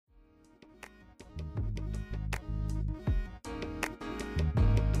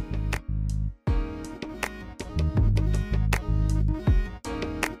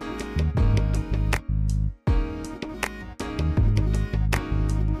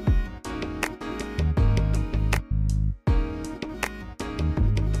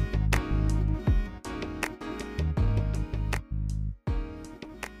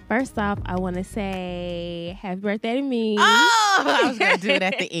First off, I want to say happy birthday to me. Oh, I was going to do it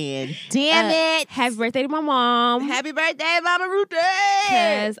at the end. Damn it. Happy birthday to my mom. Happy birthday, Mama Ruthie.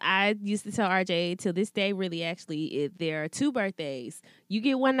 Because I used to tell RJ to this day, really, actually, there are 2 birthdays. You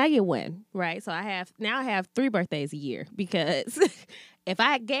get one, I get one, right? So I have 3 birthdays a year because if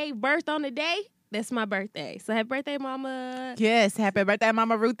I gave birth on the day, that's my birthday. So happy birthday, Mama. Yes, happy birthday,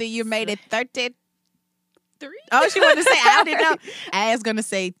 Mama Ruthie. You made it 33. 3? Oh, she wanted to say, I didn't know. I was going to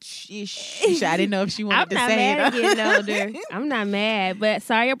say, sheesh. I didn't know if she wanted to say it. I'm not mad at getting older. I'm not mad, but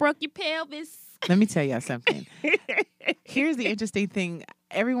sorry I broke your pelvis. Let me tell y'all something. Here's the interesting thing.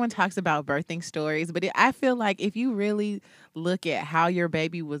 Everyone talks about birthing stories, but I feel like if you really look at how your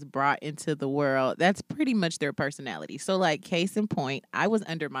baby was brought into the world, that's pretty much their personality. So, like, case in point, I was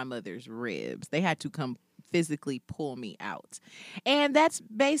under my mother's ribs. They had to come physically pull me out. And that's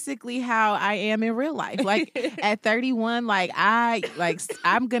basically how I am in real life. Like at 31,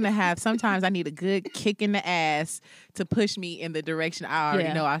 I'm going to have, sometimes I need a good kick in the ass to push me in the direction I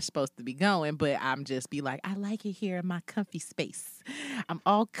already know I'm supposed to be going. But I'm just be like, I like it here in my comfy space. I'm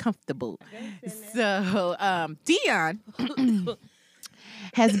all comfortable. So, Dion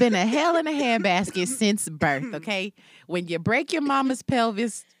has been a hell in a handbasket since birth, okay? When you break your mama's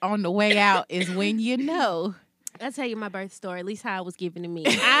pelvis on the way out is when you know. I'll tell you my birth story, at least how it was given to me.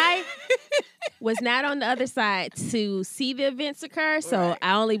 I was not on the other side to see the events occur, so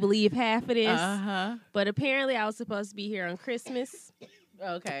I only believe half of this. Uh-huh. But apparently I was supposed to be here on Christmas.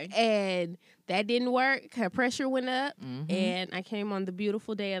 Okay. And that didn't work. Her pressure went up, and I came on the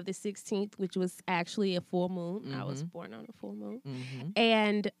beautiful day of the 16th, which was actually a full moon. I was born on a full moon.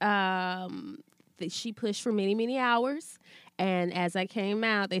 And she pushed for many, many hours. And as I came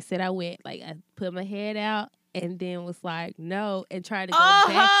out, they said I went. Like, I put my head out and then was like, no, and tried to go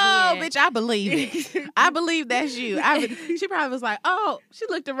back in. Bitch, I believe it. I believe that's you. She probably was like, she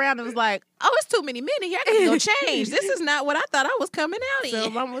looked around and was like, it's too many men here. I got to go change. This is not what I thought I was coming out in. So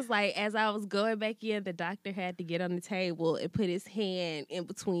mom was like, as I was going back in, the doctor had to get on the table and put his hand in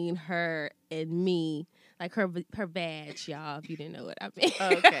between her and me. Like her vag, y'all, if you didn't know what I meant.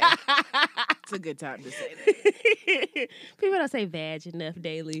 Okay. It's a good time to say that. People don't say vag enough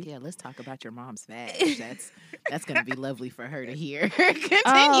daily. Yeah, let's talk about your mom's vag. That's going to be lovely for her to hear. Continue.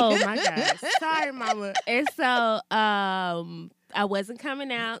 Oh, my God. Sorry, Mama. And so I wasn't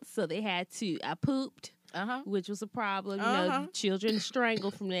coming out, so they had to, I pooped, which was a problem. You know, children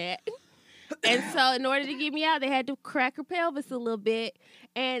strangle from that. And so in order to get me out, they had to crack her pelvis a little bit.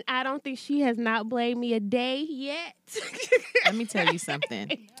 And I don't think she has not blamed me a day yet. Let me tell you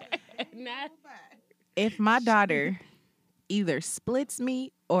something. If my daughter either splits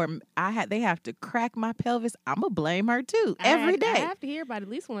me or they have to crack my pelvis, I'm going to blame her too every day. I have to hear about it at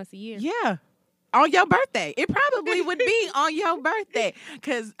least once a year. Yeah. On your birthday. It probably would be on your birthday.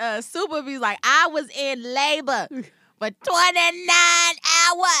 Because Super be like, I was in labor for 29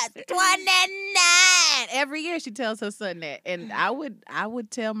 hours. 29. Every year she tells her son that. And I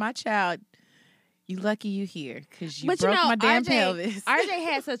would tell my child, you lucky you here because you broke my damn pelvis. RJ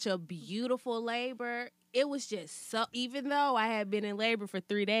had such a beautiful labor. It was just so, even though I had been in labor for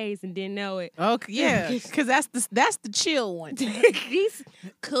 3 days and didn't know it. Okay, yeah, because that's the chill one. These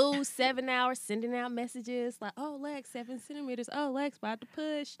cool 7 hours sending out messages like, oh, Lex, 7 centimeters. Oh, Lex, about to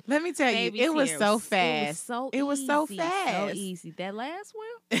push. Let me tell you, it was so fast. It was so fast. So easy. That last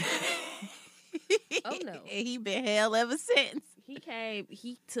one? Oh, no. And he been hell ever since.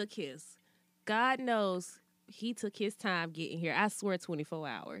 He took his, God knows, he took his time getting here. I swear 24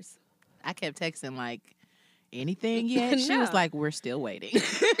 hours. I kept texting like, anything yet? She was like, we're still waiting.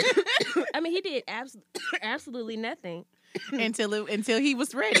 I mean, he did absolutely nothing. until he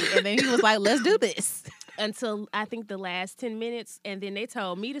was ready. And then he was like, let's do this. Until I think the last 10 minutes. And then they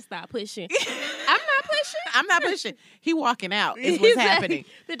told me to stop pushing. I'm not pushing. He walking out is what's happening.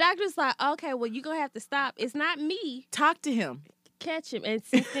 The doctor's like, okay, well, you're going to have to stop. It's not me. Talk to him. Catch him. And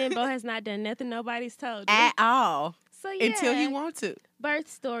since then, Bo has not done nothing nobody's told him. At all. So, yeah. Until he wants to. Birth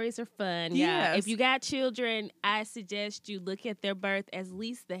stories are fun. Yes. If you got children, I suggest you look at their birth as at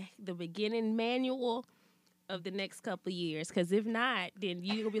least the beginning manual of the next couple of years. Because if not, then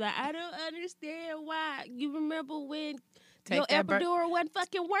you're going to be like, I don't understand why. You remember when your epidural wasn't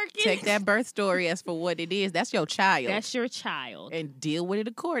fucking working? Take that birth story as for what it is. That's your child. That's your child. And deal with it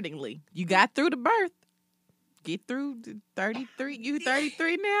accordingly. You got through the birth. Get through 33. You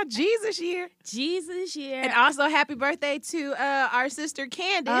 33 now. Jesus year. And also happy birthday to our sister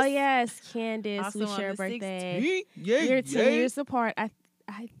Candace. Oh, yes. Candace. Also we share a birthday. Yeah, We're 10 years apart. I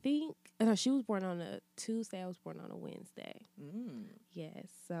think. No, she was born on a Tuesday. I was born on a Wednesday. Yes.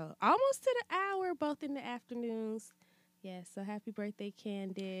 So almost to the hour, both in the afternoons. Yeah, so happy birthday,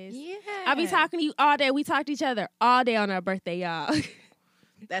 Candace. Yeah. I'll be talking to you all day. We talk to each other all day on our birthday, y'all.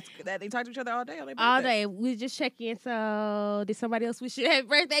 That they talk to each other all day on their birthday. All day. We just check in. So, did somebody else wish you happy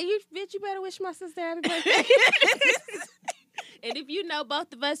birthday? You better wish my sister happy birthday. And if you know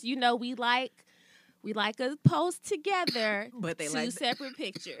both of us, you know we like a post together, but they two separate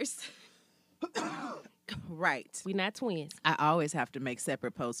pictures. Right. We not twins. I always have to make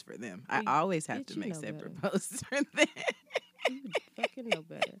separate posts for them. I always have to make separate posts for them. You fucking know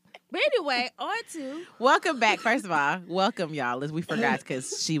better. But anyway, on to welcome back. First of all, welcome y'all. As we forgot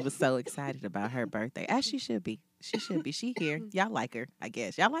because she was so excited about her birthday, as she should be. She should be. She here. Y'all like her, I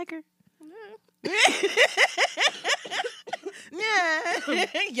guess. Y'all like her? Yeah.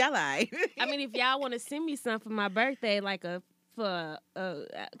 Y'all like. I mean, if y'all want to send me something for my birthday, like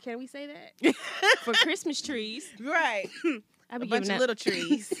can we say that? For Christmas trees. Right. A bunch of little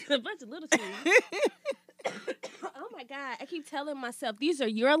trees. A bunch of little trees. Oh my God. I keep telling myself, these are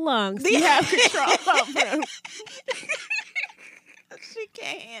your lungs. You have control over them. She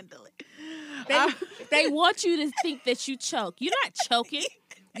can't handle it. They want you to think that you choke. You're not choking.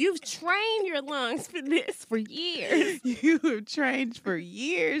 You've trained your lungs for this for years. You have trained for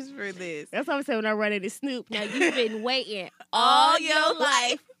years for this. That's what I'm saying when I run into Snoop. Now, you've been waiting all your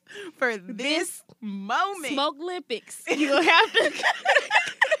life for this moment. Smoke Olympics. You're going to have to...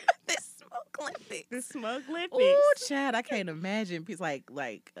 Olympics. The Smoke Olympics. Ooh, Chad, I can't imagine. It's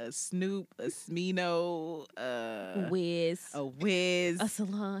like a Snoop, a Smino, Wiz, a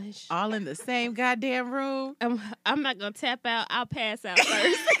Solange, all in the same goddamn room. I'm not gonna tap out. I'll pass out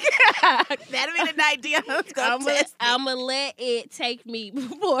first. That'll be the night Dion's gonna test. I'm gonna let it take me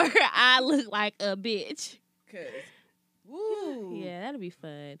before I look like a bitch. Yeah, that'll be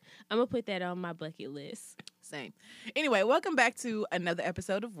fun. I'm gonna put that on my bucket list. Same. Anyway, welcome back to another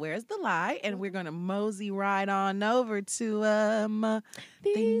episode of Where's the Lie? And we're going to mosey right on over to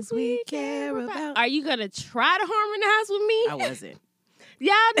Things We Care About. Are you going to try to harmonize with me? I wasn't.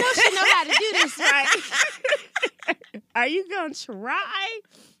 Y'all know she know how to do this, right? Are you going to try?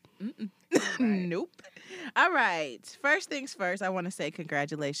 Nope. All right. First things first, I want to say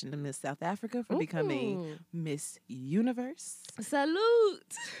congratulations to Miss South Africa for becoming Miss Universe.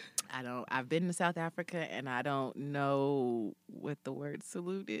 Salute. I've been to South Africa and I don't know what the word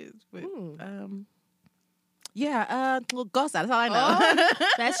salute is, but well, Gosa, that's all I know. Oh,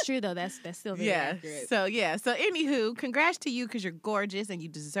 that's true though. That's still very accurate. So anywho, congrats to you because you're gorgeous and you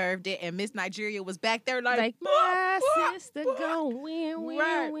deserved it. And Miss Nigeria was back there like my sister gon'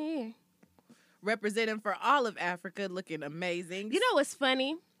 win. Representing for all of Africa, looking amazing. You know what's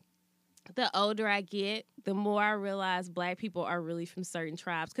funny? The older I get, the more I realize Black people are really from certain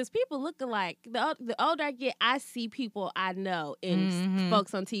tribes. Because people look alike. The older I get, I see people I know in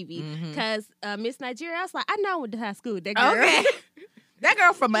folks on TV. Because Miss Nigeria, I was like, I know I went to high school with that girl. Okay. That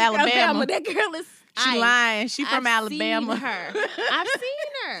girl from Alabama. That girl is... She lying. She from Alabama. I've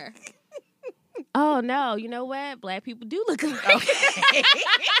seen her. Oh, no. You know what? Black people do look alike. Okay.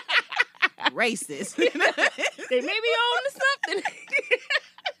 Racist. They may be on to something.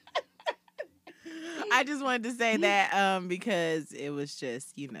 I just wanted to say that because it was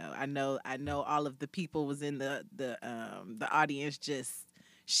just, I know all of the people was in the audience just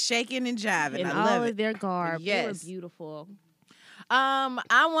shaking and jiving. In I all love of it. their garb. Yes. They were beautiful.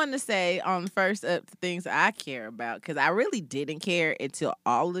 I want to say on first up the things I care about because I really didn't care until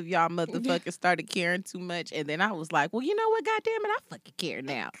all of y'all motherfuckers started caring too much, and then I was like, well, you know what? God damn it, I fucking care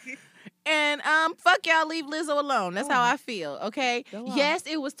now. And fuck y'all, leave Lizzo alone. That's how I feel, okay? Yes,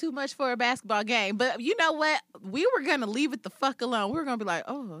 it was too much for a basketball game, but you know what? We were gonna leave it the fuck alone. We were gonna be like,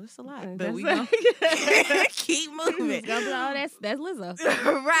 oh, it's a lot, but we gonna keep moving. It's gonna be, oh, that's Lizzo,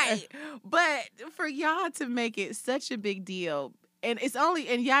 right? But for y'all to make it such a big deal. And it's only,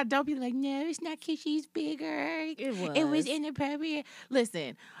 and y'all don't be like, no, it's not because she's bigger. It was inappropriate.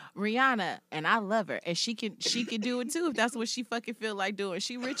 Listen, Rihanna, and I love her, and she can do it too if that's what she fucking feel like doing.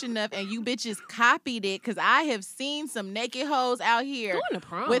 She rich enough, and you bitches copied it because I have seen some naked hoes out here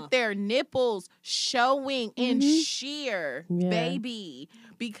with their nipples showing in sheer, baby,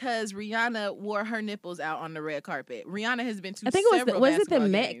 because Rihanna wore her nipples out on the red carpet. Rihanna has been to I think it was it the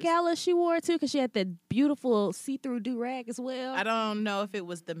games. Met Gala she wore too because she had the beautiful see-through do-rag as well. I don't know if it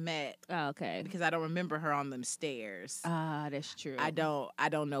was the Met. Oh, okay. Because I don't remember her on them stairs. Ah, that's true. I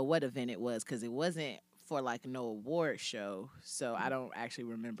don't know what event it was because it wasn't for like no award show. So I don't actually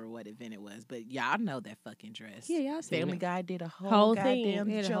remember what event it was. But y'all know that fucking dress. Yeah, y'all seen Family it. Guy did a whole goddamn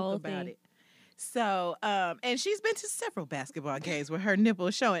thing. joke about it. So, and she's been to several basketball games with her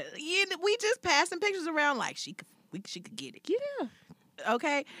nipples showing. We just passing pictures around like she could get it. Yeah.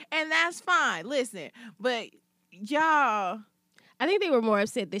 Okay? And that's fine. Listen, but y'all. I think they were more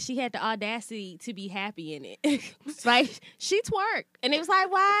upset that she had the audacity to be happy in it. Like, she twerked. And it was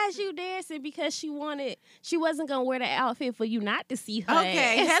like, why is you dancing? Because she wasn't going to wear the outfit for you not to see her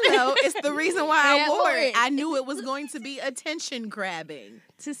Okay, ass. hello. It's the reason why I wore it. it. I knew it was going to be attention grabbing.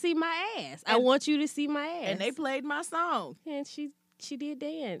 To see my ass. I want you to see my ass. And they played my song. And she did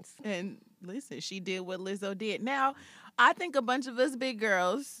dance. And listen, she did what Lizzo did. Now, I think a bunch of us big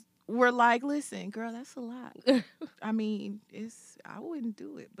girls were like, listen, girl, that's a lot. I mean, I wouldn't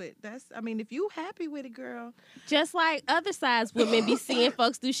do it, but if you happy with it, girl. Just like other size women be seeing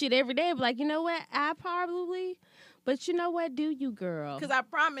folks do shit every day, but like, you know what? I probably, but you know what? Do you, girl? Because I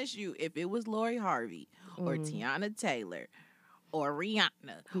promise you, if it was Lori Harvey or Tiana Taylor or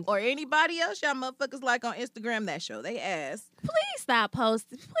Rihanna or anybody else y'all motherfuckers like on Instagram that show they ass. Please stop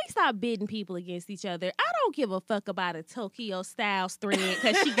posting. Please stop bidding people against each other. I don't give a fuck about a Tokyo Styles thread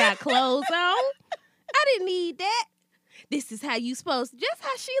because she got clothes on. I didn't need that. This is how you supposed to, just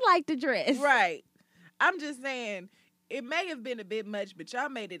how she liked to dress. Right. I'm just saying, it may have been a bit much, but y'all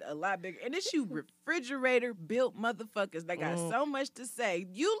made it a lot bigger. And it's you refrigerator built motherfuckers that got so much to say.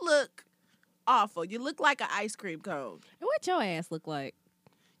 You look awful. You look like an ice cream cone. And what your ass look like?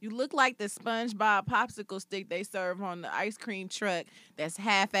 You look like the SpongeBob popsicle stick they serve on the ice cream truck that's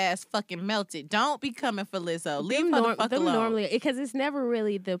half-ass fucking melted. Don't be coming for Lizzo. Leave her the fuck alone. Normally, because it's never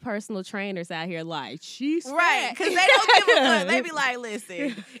really the personal trainers out here like, she's right, because they don't give a fuck. They be like,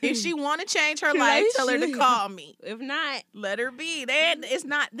 listen, if she want to change her life, tell her to call me. If not, let her be. It's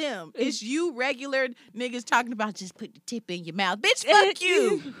not them. It's you regular niggas talking about just put the tip in your mouth. Bitch, fuck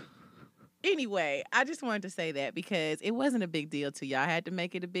you. Anyway, I just wanted to say that because it wasn't a big deal to y'all. I had to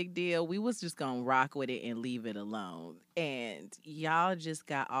make it a big deal. We was just going to rock with it and leave it alone. And y'all just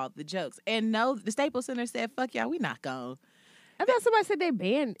got all the jokes. And no, the Staples Center said, fuck y'all, we not going. I thought somebody said they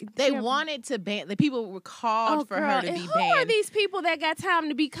banned. They wanted to ban. The people were called for her to be who banned. Who are these people that got time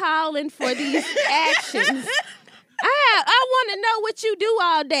to be calling for these actions? I want to know what you do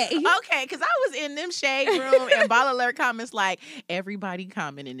all day. Okay, because I was in them shade room and Ball Alert comments like, everybody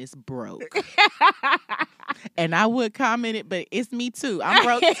commenting is broke. And I would comment it, but it's me too. I'm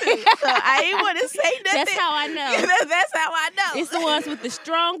broke too. So I ain't want to say nothing. That's how I know. That's how I know. It's the ones with the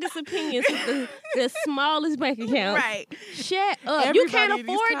strongest opinions, with the smallest bank account. Right. Shut up. Everybody you can't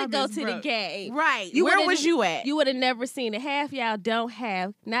afford to go to broke. the game. Right. Where was you at? You would have never seen it. Half y'all don't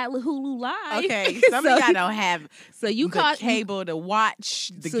have, not Hulu Live. Okay, some of y'all don't have so you caught cable to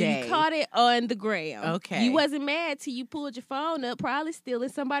watch the game. So you caught it on the gram. Okay. You wasn't mad till you pulled your phone up, probably stealing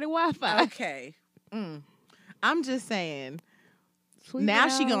somebody's Wi-Fi. Okay. I'm just saying. Now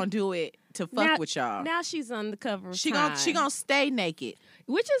she gonna do it to fuck with y'all. Now she's on the cover of she Time. She gonna stay naked.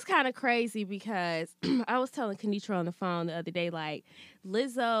 Which is kind of crazy because I was telling Kenitra on the phone the other day, like,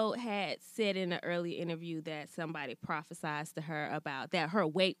 Lizzo had said in an early interview that somebody prophesied to her about that her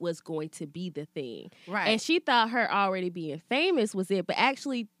weight was going to be the thing. Right. And she thought her already being famous was it, but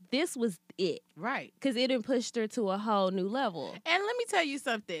actually this was it. Right. Because it had pushed her to a whole new level. And let me tell you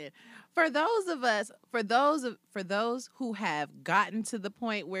something. For those of us, for those who have gotten to the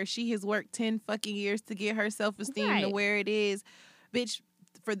point where she has worked 10 fucking years to get her self-esteem to where it is, bitch,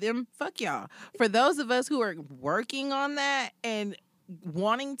 for them, fuck y'all. For those of us who are working on that and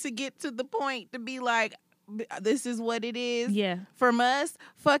wanting to get to the point to be like, this is what it is. Yeah. From us,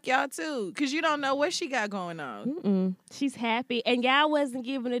 fuck y'all too. Because you don't know what she got going on. She's happy. And y'all wasn't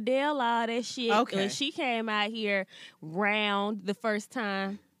giving Adele all that shit. Okay. When she came out here round the first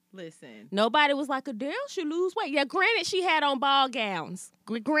time. Listen. Nobody was like, Adele should lose weight. Yeah, granted, she had on ball gowns.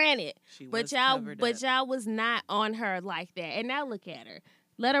 Granted. But y'all was not on her like that. And now look at her.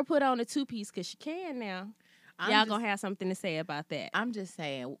 Let her put on a two-piece because she can now. Y'all gonna have something to say about that. I'm just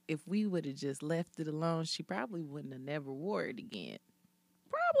saying, if we would have just left it alone, she probably wouldn't have never wore it again.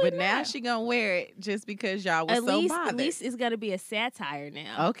 Probably But not. now she gonna wear it just because y'all was so bothered. At least it's gonna be a satire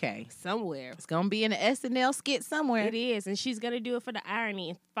now. Okay. Somewhere. It's gonna be in an SNL skit somewhere. It is, and she's gonna do it for the irony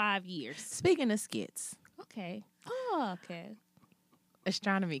in 5 years. Speaking of skits. Okay. Oh, okay.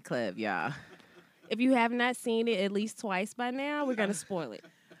 Astronomy Club, y'all. If you have not seen it at least twice by now, we're gonna spoil it.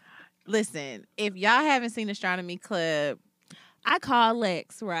 Listen, if y'all haven't seen Astronomy Club, I called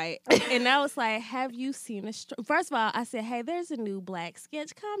Lex, right? And I was like, have you seen First of all, I said, hey, there's a new black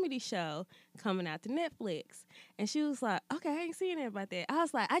sketch comedy show coming out to Netflix. And she was like, okay, I ain't seen it about that. I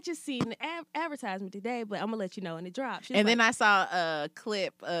was like, I just seen the advertisement today, but I'm going to let you know when it drops. And then I saw a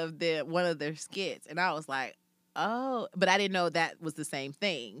clip of one of their skits, and I was like, Oh, but I didn't know that was the same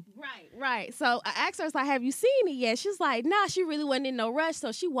thing. Right. So I asked her, I was like, have you seen it yet? She's like, nah, she really wasn't in no rush.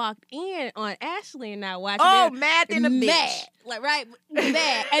 So she walked in on Ashley and I watching it. Oh, mad in a bitch. Mad. Like, right?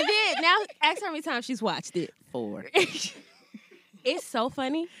 Mad. And then now ask her how many times she's watched it. 4. It's so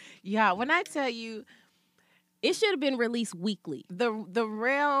funny. Yeah, when I tell you, it should have been released weekly. The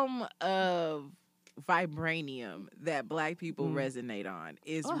realm of vibranium that Black people resonate on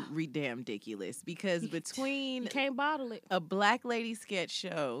is damn ridiculous, because between you can't bottle it. A Black Lady sketch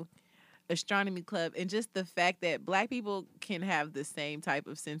show, Astronomy Club, and just the fact that Black people can have the same type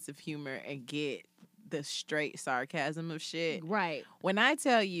of sense of humor and get the straight sarcasm of shit. Right. When I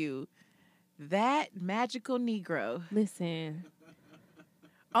tell you that magical Negro. Listen.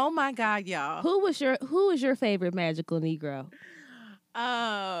 Oh my God, y'all. Who was your favorite magical Negro?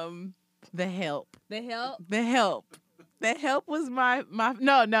 The Help. The Help? The Help. The Help was my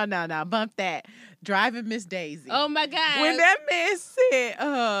no. Bump that. Driving Miss Daisy. Oh my God. When that man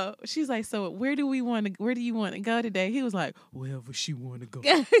said, she's like, so where do you want to go today? He was like, wherever she want to go.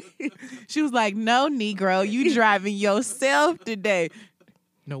 She was like, no, Negro, you driving yourself today.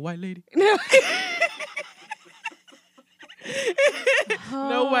 No white lady. No.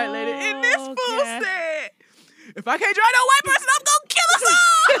 No white lady. And this fool said, if I can't drive no white person, I'm gonna kill us all.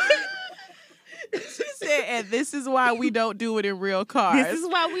 She said, and this is why we don't do it in real cars. This is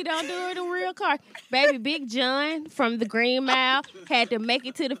why we don't do it in real cars. Baby, Big John from the Green Mile had to make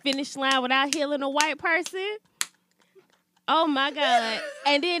it to the finish line without healing a white person. Oh my God.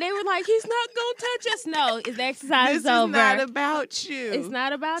 And then they were like, he's not going to touch us. No, his exercise is over. This is not about you. It's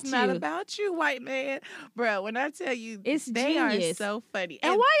not about you. It's not about you, white man. Bro, when I tell you, they genius. Are so funny.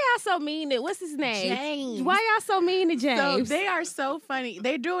 And why y'all so mean to, what's his name? James. Why y'all so mean to James? So they are so funny.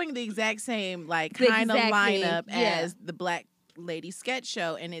 They're doing the exact same, like, kind of lineup as the Black Lady sketch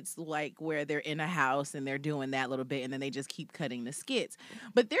show, and it's like where they're in a house and they're doing that little bit and then they just keep cutting the skits.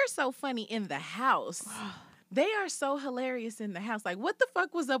 But they're so funny in the house. They are so hilarious in the house. Like, what the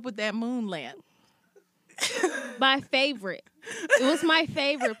fuck was up with that moon lamp? My favorite. It was my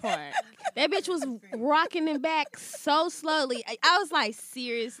favorite part. That bitch was rocking it back so slowly. I was like,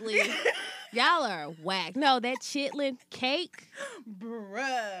 seriously? Y'all are whack. No, that chitlin cake.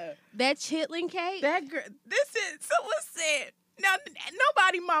 Bruh. That chitlin cake. That girl, someone said, now,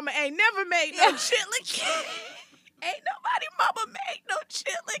 nobody mama ain't never made no chitlin cake. Ain't nobody mama made no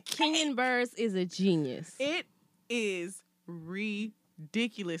chitlin cake. Kenyon Burns is a genius. It is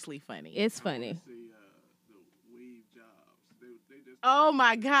ridiculously funny. It's funny. Oh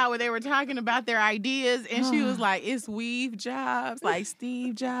my God, when they were talking about their ideas and she was like, it's weave jobs, like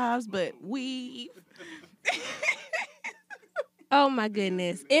Steve Jobs, but weave. Oh my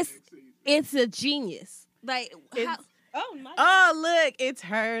goodness. It's a genius. Like, oh my God. Oh, look, it's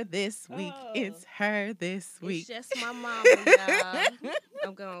her this week. Oh. It's her this week. It's just my mama, y'all.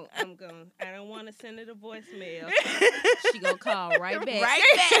 I'm going. I don't want to send her the voicemail. She gonna call right back. Right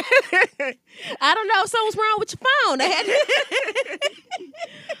back. I don't know if something's wrong with your phone.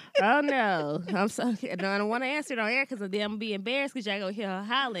 Oh no, I'm sorry. No, I don't want to answer it on air because then I'm gonna be embarrassed because y'all gonna hear her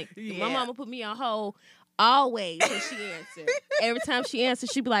hollering. Yeah. My mama put me on hold always when she answered. Every time she answered,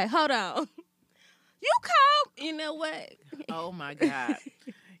 she'd be like, "Hold on, you called." You know what? Oh my God.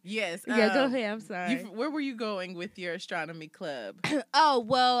 Yes. Yeah, go ahead. I'm sorry. Where were you going with your astronomy club? Oh,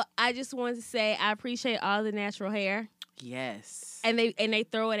 well, I just wanted to say I appreciate all the natural hair. Yes. And they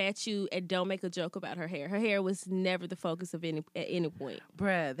throw it at you and don't make a joke about her hair. Her hair was never the focus of at any point.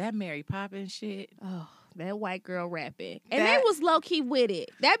 Bruh, that Mary Poppins shit. Oh, that white girl rapping. And they was low-key with it.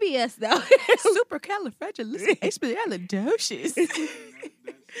 That be us, though. Supercalifragilisticexpialidocious.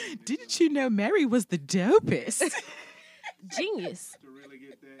 Didn't you know Mary was the dopest? Genius. To really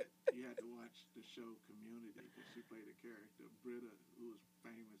get that, you had to watch the show Community because she played a character, Britta, who was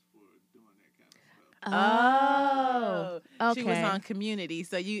famous for doing that kind of stuff. Oh, okay. She was on Community.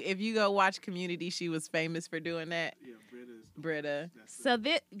 So if you go watch Community, she was famous for doing that. Yeah, Britta. So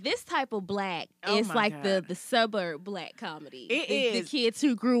this type of black is like the suburb black comedy. It is. The kids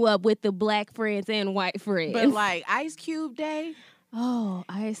who grew up with the black friends and white friends. But like Ice Cube Day. Oh,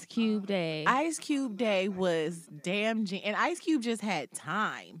 Ice Cube Day. Ice Cube Day was damn and Ice Cube just had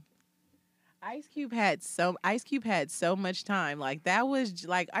time. Ice Cube had so much time. Like that was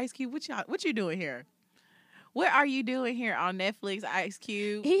like Ice Cube. What you doing here? What are you doing here on Netflix, Ice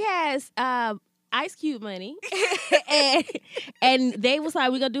Cube? He has Ice Cube money, and they was like,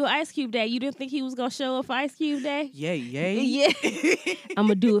 "We gonna do Ice Cube Day." You didn't think he was gonna show up for Ice Cube Day? Yeah. I'm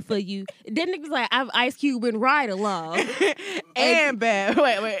gonna do it for you. Then it was like, "I've Ice Cube and Ride Along," and bad.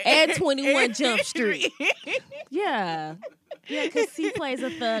 Wait, and 21 Jump Street. Yeah. Yeah, because he plays a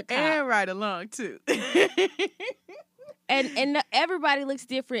thug cop. And right along, too. And everybody looks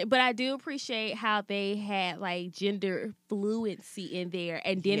different, but I do appreciate how they had like gender fluency in there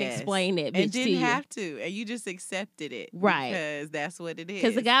and didn't explain it. And didn't have to, and you just accepted it, right? Because that's what it is.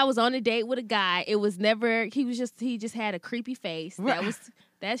 Because the guy was on a date with a guy. It was never. He just had a creepy face. Right.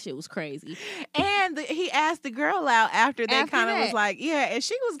 That shit was crazy. And he asked the girl out after that kind of was like, yeah, and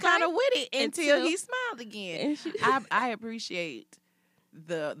she was kind of with it until he smiled again. I appreciate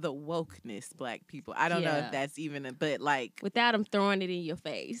the wokeness, black people. I don't know if that's even but like without them throwing it in your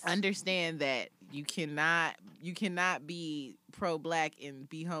face. Understand that you cannot be pro-black and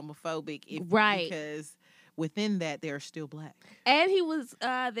be homophobic because within that they're still black. And he was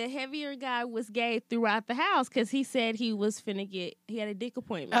the heavier guy was gay throughout the house because he said he was he had a dick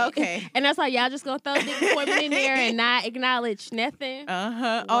appointment. Okay. And that's like, y'all just gonna throw a dick appointment in there and not acknowledge nothing.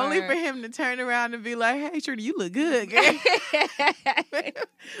 Only for him to turn around and be like, hey Trudy, you look good, girl.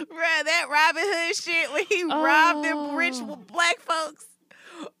 Bruh, that Robin Hood shit when he robbed them rich black folks.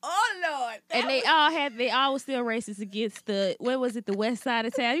 Oh Lord! And they all was still racist against the west side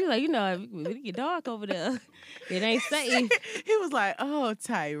of town. You like, it get dark over there. It ain't safe. He was like, oh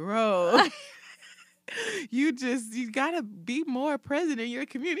Tyrone, you gotta be more present in your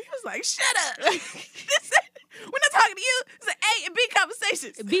community. He was like, shut up. We're not talking to you. It's an A and B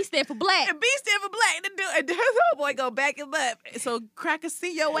conversations. B stand for black. And B stand for black. And the boy go back him up. So cracker,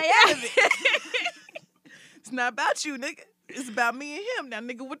 see your way out of it. It's not about you, nigga. It's about me and him. Now,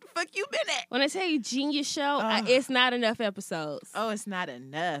 nigga, what the fuck you been at? When I tell you genius show, it's not enough episodes. Oh, it's not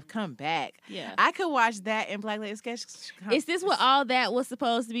enough. Come back. Yeah. I could watch that and Black Lady Sketch. Is this what all that was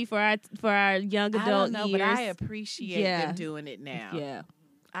supposed to be for our young adult I don't know, years? but I appreciate them doing it now. Yeah.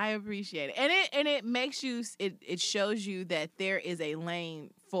 I appreciate it. And it makes you, it shows you that there is a lane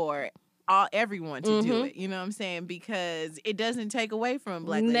for everyone to do it. You know what I'm saying? Because it doesn't take away from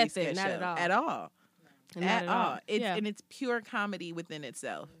Black Lady Sketch not Show. at all. At all. And it's pure comedy within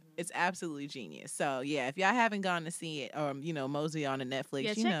itself. It's absolutely genius. So, yeah, if y'all haven't gone to see it or, mosey on the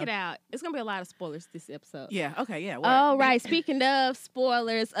Netflix, check it out. It's going to be a lot of spoilers this episode. Yeah, okay, yeah. All right, speaking of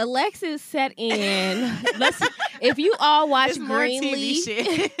spoilers, Alexis set in. If you all watch Greenleaf,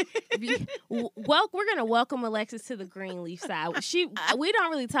 we're going to welcome Alexis to the Greenleaf side. We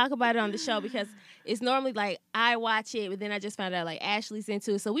don't really talk about it on the show because it's normally like I watch it, but then I just found out like Ashley's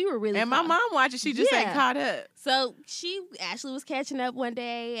into it. So we were really my mom watched it. She just ain't caught up. So Ashley was catching up one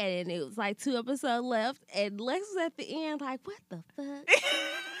day, and it was like 2 episodes left, and Lex was at the end like, what the fuck?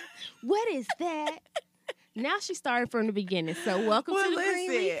 What is that? Now she started from the beginning. So welcome to the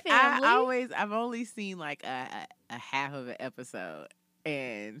Greenleaf family. I've only seen like a half of an episode.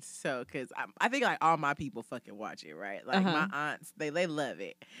 And so, because I think like all my people fucking watch it, right? Like my aunts, they love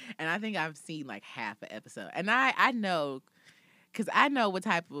it. And I think I've seen like half an episode. And I know, because I know what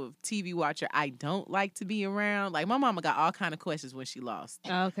type of TV watcher I don't like to be around. Like my mama got all kind of questions when she lost.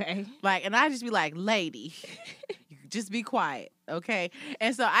 Okay. Like, and I just be like, lady, just be quiet, okay?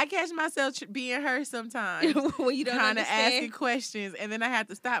 And so I catch myself being her sometimes. When you don't kind of asking questions, and then I have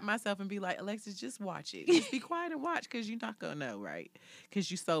to stop myself and be like, Alexis, just watch it. Just be quiet and watch, because you're not going to know, right?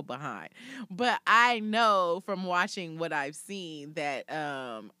 Because you're so behind. But I know from watching what I've seen that,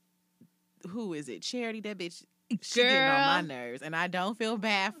 who is it? Charity, that bitch. She getting on my nerves, and I don't feel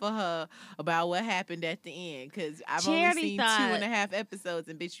bad for her about what happened at the end, because I've only seen 2.5 episodes,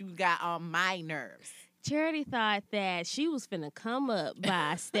 and bitch, you got on my nerves. Charity thought that she was finna come up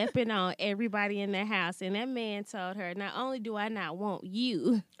by stepping on everybody in the house, and that man told her, not only do I not want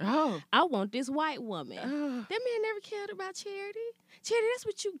you, I want this white woman. That man never cared about Charity. Charity, that's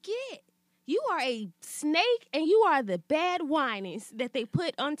what you get. You are a snake, and you are the bad whinings that they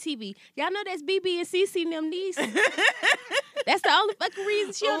put on TV. Y'all know that's BB and CC and them niece. That's the only fucking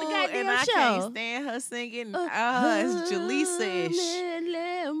reason she on the goddamn and show. I can't stand her singing. It's Jaleesa-ish.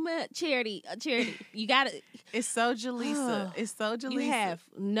 Charity, you gotta. It's so Jaleesa. It's so Jaleesa. You have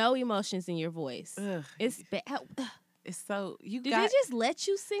no emotions in your voice. It's bad. It's so Did they just let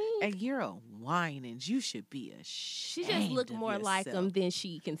you sing? And you're a whining. You should be ashamed. She just looked more like him than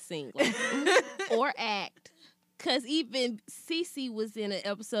she can sing like or act. Cause even Cece was in an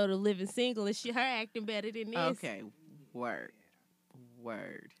episode of Living Single, and her acting better than this. Okay, word.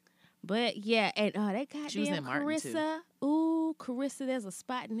 But yeah, and that goddamn Carissa. Ooh, Carissa, there's a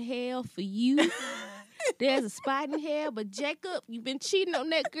spot in hell for you. There's a spot in hell, but Jacob, you've been cheating on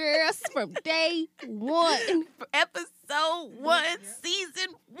that girl from day one. For episode episode 1,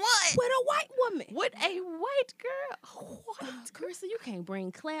 season 1. With a white woman. With a white girl. What? Carissa, you can't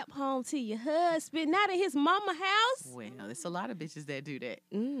bring Clap home to your husband, not in his mama house. Well, there's a lot of bitches that do that.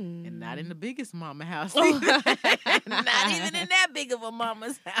 Mm. And not in the biggest mama house. Oh. Not even in that big of a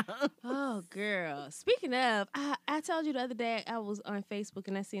mama's house. Oh, girl. Speaking of, I told you the other day I was on Facebook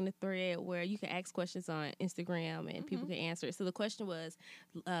and I seen a thread where you can ask questions on Instagram and people can answer it. So the question was,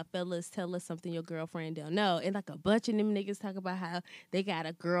 fellas, tell us something your girlfriend don't know. And like a bunch of them niggas talk about how they got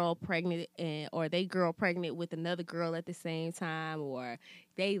a girl pregnant or they girl pregnant with another girl at the same time, or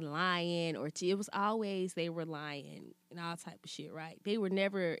they lying, or it was always they were lying and all type of shit, right? They were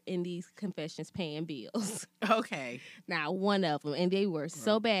never in these confessions paying bills. Okay. Not one of them. And they were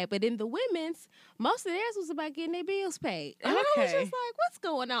so bad. But in the women's, most of theirs was about getting their bills paid. And I was just like, what's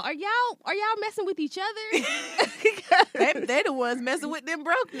going on? Are y'all messing with each other? they the ones messing with them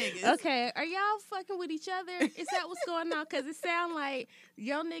broke niggas. Okay. Are y'all fucking with each other? Is that what's going on? Because it sounds like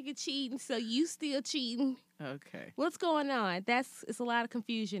your nigga cheating, so you still cheating. Okay. What's going on? It's a lot of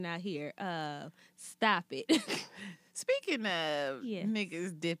confusion out here. Stop it. Speaking of Yes.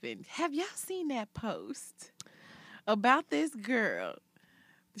 niggas dipping, have y'all seen that post about this girl?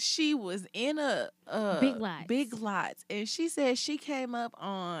 She was in a Big Lots, and she said she came up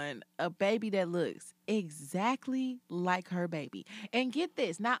on a baby that looks exactly like her baby. And get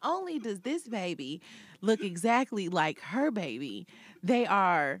this, not only does this baby look exactly like her baby, they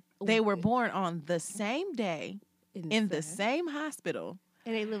were born on the same day in the same hospital.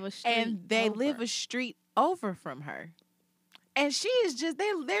 And they live a street over from her. And she is just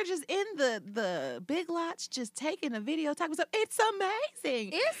they're just in the Big Lots just taking a video talking about it's amazing.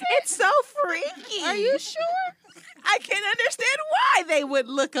 Is it? It's so freaky. Are you sure? I can't understand why they would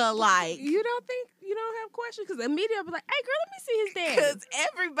look alike. You don't have questions? Because immediately I'll be like, hey, girl, let me see his daddy. Because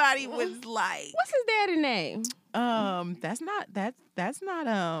everybody was like, what's his daddy name? That's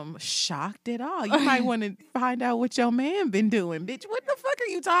not shocked at all. You might want to find out what your man been doing, bitch. What the fuck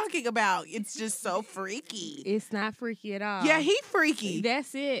are you talking about? It's just so freaky. It's not freaky at all. Yeah, he freaky.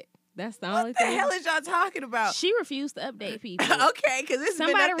 That's it. That's the only thing. What the hell is y'all talking about? She refused to update people. Okay, because it's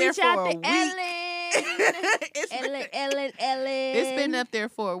been up there for a week. Ellen. It's been up there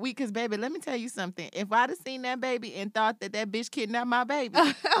for a week. Because, baby, let me tell you something. If I'd have seen that baby and thought that bitch kidnapped my baby,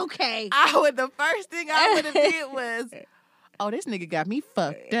 okay, the first thing I would have did was, oh, this nigga got me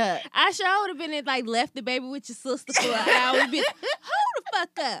fucked up. I sure would have been like left the baby with your sister for an hour. Hold the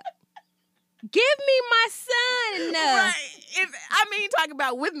fuck up. Give me my son. Right. Talk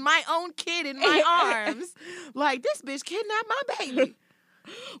about with my own kid in my arms. Like, this bitch kidnapped my baby.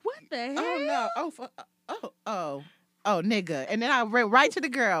 What the hell? Oh, no. Oh, nigga. And then I went right to the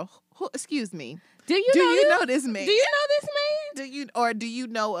girl. Excuse me. Do you know this man? Do you know this man? Do you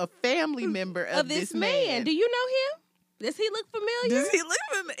know a family member of this man? Do you know him? Does he look familiar?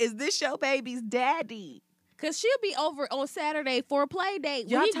 Is this your baby's daddy? Because she'll be over on Saturday for a play date.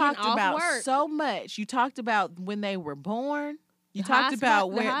 Y'all talked about work. so much. You talked about when they were born. You The talked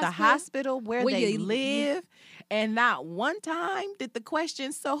about hospital- where the hospital, where Where they you- live. And not one time did the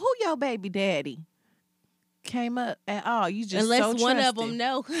question, so who your baby daddy? Came up at all. You just Unless so one of trusting. them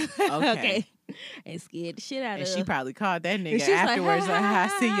know. Okay. And scared the shit out And of she her. probably called that nigga she's like, afterwards. Like, I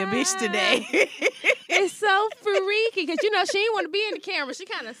see your bitch today. It's so freaky because she didn't want to be in the camera. She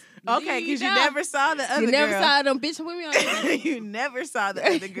kind of Okay, because you never saw the other You never girl. saw them bitch with me on the You never saw the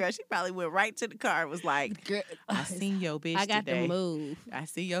other girl. She probably went right to the car and was like, Girl, I seen your bitch I got today. to move. I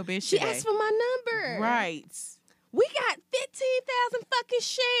see your bitch She today. asked for my number. Right. We got 15,000 fucking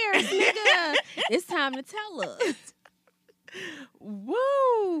shares, nigga. It's time to tell us.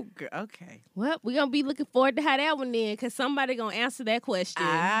 Woo. Okay. Well, we're going to be looking forward to how that one then because somebody going to answer that question.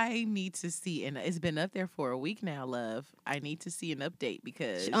 I need to see, and it's been up there for a week now, love. I need to see an update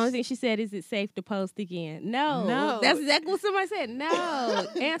because... The only thing she said is it safe to post again? No. That's exactly what somebody said. No.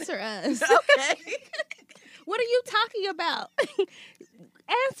 Answer us. Okay. What are you talking about?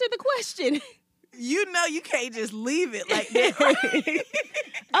 Answer the question. You know you can't just leave it like that.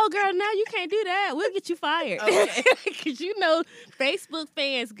 Oh, girl, no, you can't do that. We'll get you fired. Okay. Because you know Facebook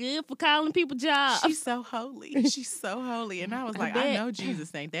fans good for calling people jobs. She's so holy. She's so holy. And I was like, I bet. know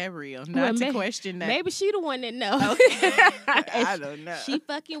Jesus ain't that real. Well, Not to question that. Maybe she the one that know. Okay. I don't know. She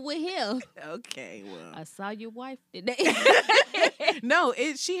fucking with him. Okay, well. I saw your wife today. No,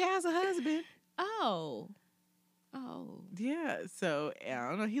 she has a husband. Oh. Yeah, so I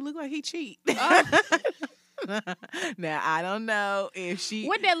don't know. He looked like he cheat. Oh. Now I don't know if she.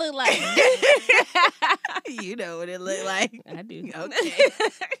 What that look like? You know what it looked like. I do. Okay.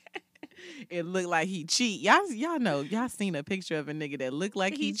 it looked like he cheat. Y'all know, y'all seen a picture of a nigga that looked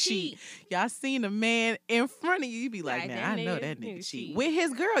like he cheat. Y'all seen a man in front of you, you be like, man, I know that nigga cheat. With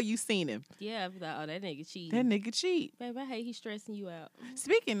his girl, you seen him. Yeah, I be like, oh, that nigga cheat. That nigga cheat. Baby, I hate he stressing you out.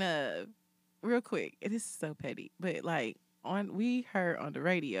 Speaking of, real quick, this is so petty, but like, we heard on the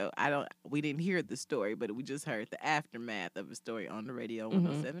radio, we didn't hear the story, but we just heard the aftermath of a story on the radio,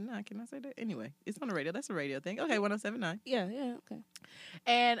 107.9. Can I say that? Anyway, it's on the radio. That's a radio thing. Okay, 107.9. Yeah, okay.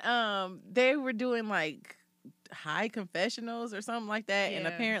 And they were doing like high confessionals or something like that, and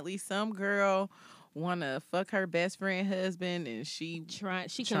apparently some girl wanna fuck her best friend husband, and she trying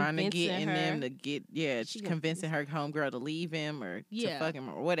to get in them to get she convincing her homegirl to leave him or to fuck him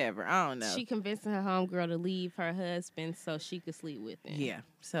or whatever. I don't know. She convincing her homegirl to leave her husband so she could sleep with him. Yeah,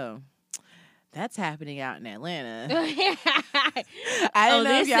 so that's happening out in Atlanta. I don't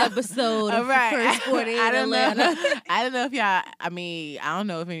know if y'all episode of First 40 in Atlanta. I don't know if y'all. I mean, I don't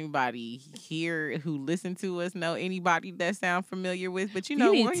know if anybody here who listen to us know anybody that sound familiar with, but you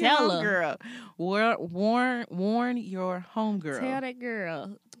know, warn your homegirl. Warn your homegirl. Tell that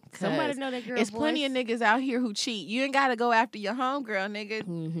girl. Somebody know that girl. It's plenty of niggas out here who cheat. You ain't gotta go after your homegirl, nigga.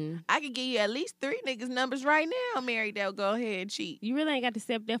 Mm-hmm. I could give you at least 3 niggas numbers right now, Mary. They'll go ahead and cheat. You really ain't got to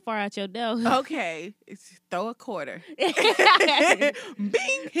step that far out your door. Okay, throw a quarter. Bing,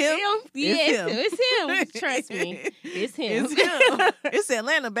 him. It's him. Trust me, it's him. It's him. It's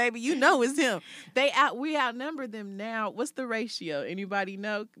Atlanta, baby. You know it's him. We outnumber them now. What's the ratio? Anybody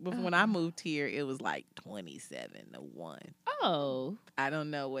know? When I moved here, it was like 27-1. Oh, I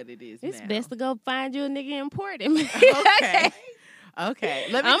don't know what it is. It's now. best to go find you a nigga and import him. Okay. I'm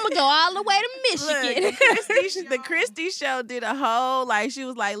gonna go all the way to Michigan. Look, the Christy show did a whole she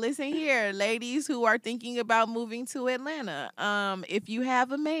was like, listen here, ladies who are thinking about moving to Atlanta. If you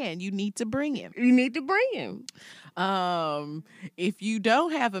have a man, you need to bring him. If you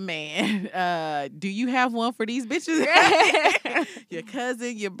don't have a man, do you have one for these bitches? Your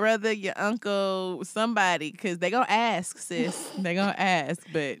cousin, your brother, your uncle, somebody, because they gonna ask, sis. They gonna ask,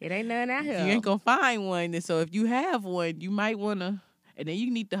 but it ain't nothing out here. You ain't gonna find one. And so if you have one, you might wanna, and then you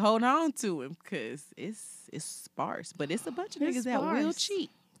need to hold on to him because it's sparse. But it's a bunch of niggas that will cheat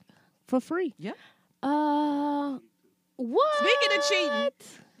for free. Yep. What?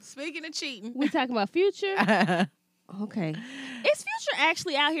 Speaking of cheating, we talking about Future. Okay. Is Future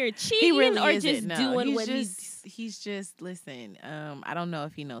actually out here cheating or just doing what he's just listen, I don't know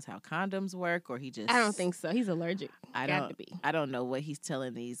if he knows how condoms work or he just I don't think so. He's allergic. I don't know what he's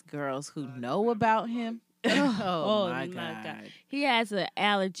telling these girls who know about him. Oh my God. He has an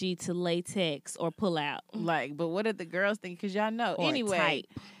allergy to latex or pull out. But what did the girls think? Because y'all know. Or anyway,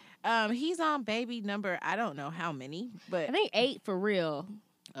 he's on baby number, I don't know how many, but I think 8 for real.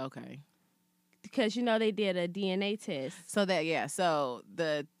 Okay. Because they did a DNA test. So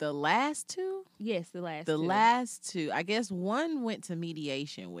the last 2? Yes, the last two. I guess one went to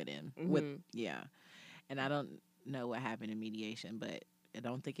mediation with him. Mm-hmm. And I don't know what happened in mediation, but I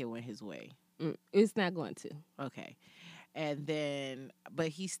don't think it went his way. It's not going to. Okay. And then, but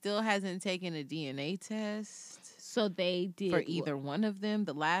he still hasn't taken a DNA test. So they did. For either one of them,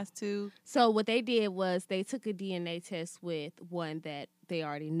 the last 2. So what they did was they took a DNA test with one that they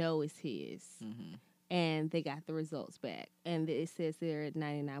already know is his. Mm-hmm. And they got the results back. And it says they're at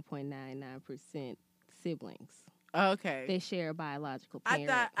 99.99% siblings. Okay. They share a biological parent.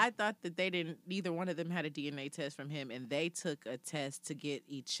 I thought that neither one of them had a DNA test from him, and they took a test to get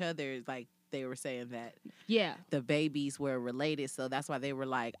each other, they were saying that the babies were related, so that's why they were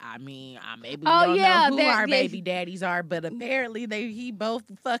like, maybe we don't know who our baby daddies are, but apparently he both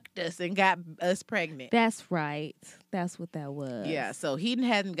fucked us and got us pregnant. That's right. That's what that was. Yeah, so he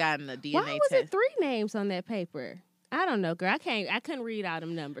hadn't gotten a DNA test. Why was it 3 names on that paper? I don't know, girl. I couldn't read all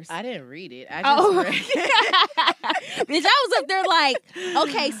them numbers. I didn't read it. I just read. Bitch, I was up there like,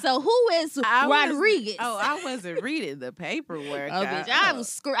 okay, so who is Rodriguez? I wasn't reading the paperwork. Oh, bitch, I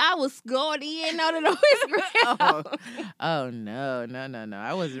was going in on it. Oh no.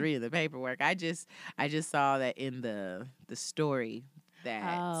 I wasn't reading the paperwork. I just saw that in the story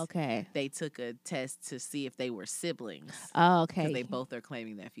that they took a test to see if they were siblings. Oh, okay. Because they both are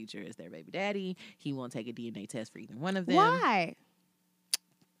claiming that Future is their baby daddy. He won't take a DNA test for either one of them. Why?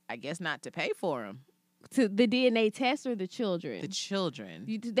 I guess not to pay for them. To the DNA test or the children? The children.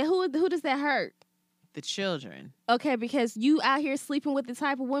 Who does that hurt? The children. Okay, because you out here sleeping with the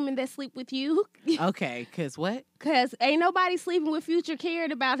type of women that sleep with you. Okay, because what? Because ain't nobody sleeping with Future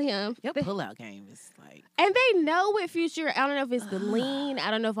cared about him. Your pullout game is like... And they know with Future, I don't know if it's the lean, I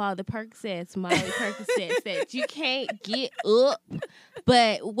don't know if all the Percocets, Molly Percocets, that you can't get up.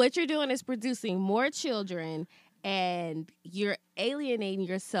 But what you're doing is producing more children and you're alienating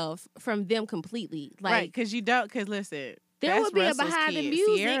yourself from them completely. Like, right, because you don't. Because listen, there that's would be Russell's a behind the kid.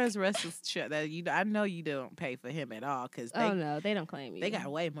 music. Sierra's Russell's that I know you don't pay for him at all because Oh no, they don't claim you. they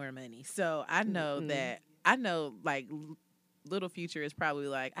got way more money. So I know that like Little Future is probably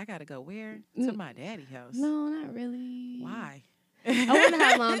like, I gotta go where to my daddy house. No, not really. Why? I wonder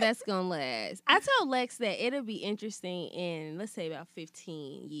how long that's gonna last. I told Lex that it'll be interesting in, let's say, about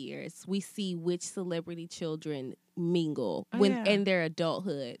 15 years. We see which celebrity children mingle in their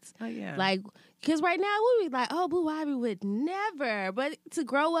adulthoods. Oh yeah, like, because right now we be like, oh, Boo Ivy would never, but to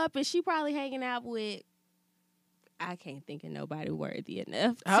grow up and she probably hanging out with, I can't think of nobody worthy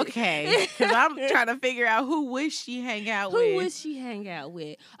enough. Okay, because I'm trying to figure out who would she hang out with. Who would she hang out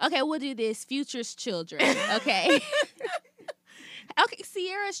with? Okay, we'll do this. Future's children. Okay. Okay,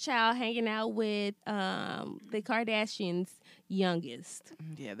 Sierra's child hanging out with the Kardashians' youngest.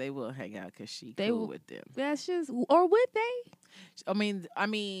 Yeah, they will hang out because she cool with them. That's just, or would they?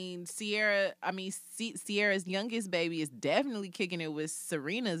 Sierra's youngest baby is definitely kicking it with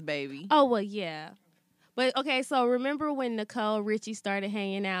Serena's baby. Oh well, yeah. But okay, so remember when Nicole Richie started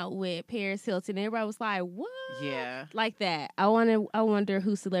hanging out with Paris Hilton? Everybody was like, "What?" Yeah, like that. I wonder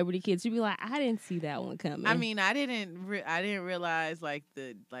who celebrity kids. You'd be like, I didn't see that one coming. I mean, I didn't realize like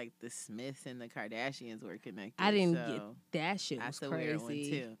the Smiths and the Kardashians were connected. I didn't get that shit. Was crazy. Weird one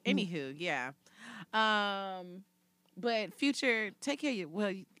too. Anywho, yeah. But Future, take care of you.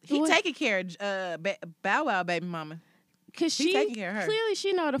 Well, he taking care of Bow Wow baby mama. Cause He taking care of her. Clearly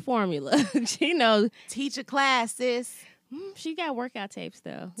she know the formula. She knows. Teach a class, sis. She got workout tapes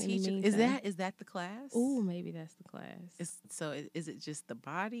though. Is that the class? Ooh, maybe that's the class. Is it just the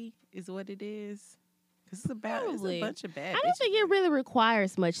body? Is what it is? It's a bunch of bad. I don't think it really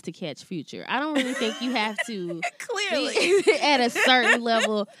requires much to catch Future. I don't really think you have to clearly be at a certain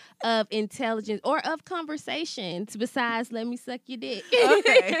level of intelligence or of conversations besides let me suck your dick.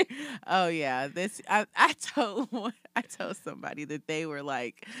 Okay. Oh yeah. I told somebody that they were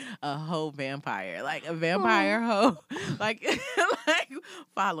like a hoe vampire. Like a vampire hoe. Like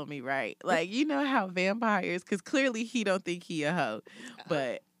follow me, right? Like you know how vampires, because clearly he don't think he a hoe.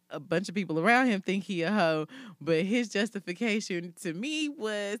 But a bunch of people around him think he a hoe, but his justification to me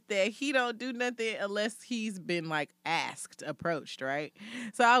was that he don't do nothing unless he's been like approached, right?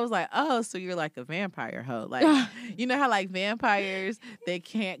 So I was like, oh, so you're like a vampire hoe. Like, you know how like vampires, they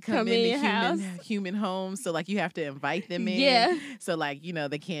can't come into human homes, so like you have to invite them in. Yeah. So like, you know,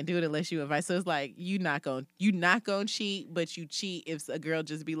 they can't do it unless you invite. So it's like you not gonna cheat, but you cheat if a girl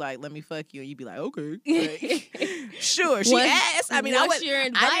just be like, let me fuck you, and you be like, okay. Like, sure, she asked. I mean, you're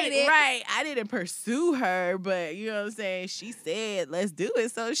invited. I didn't pursue her, but you know what I'm saying? She said, let's do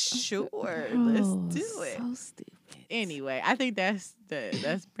it. So sure, let's do it. So stupid. Anyway, I think that's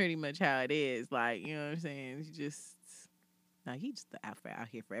pretty much how it is. Like, you know what I'm saying? He just out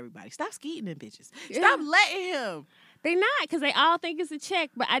here for everybody. Stop skeeting them bitches. Stop letting him. They not, because they all think it's a check,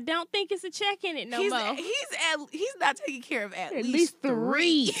 but I don't think it's a check in it no more. He's not taking care of at least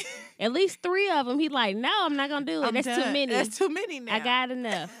three. At least three of them. He like, no, I'm not gonna do it. That's too many. That's too many now. I got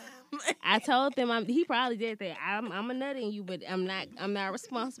enough. I told them he probably did that. I'm a nut in you, but I'm not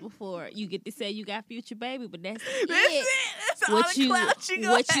responsible for it. You get to say you got Future baby, but that's it. That's all the clout you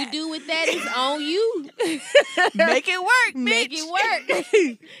got. What you do with that is on you. Make it work, bitch. Make it work.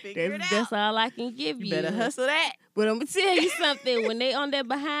 Figure it out. That's all I can give you. You better hustle that. But I'm gonna tell you something. When they on that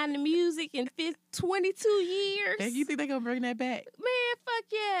behind the music in 22 years, you think they gonna bring that back? Man, fuck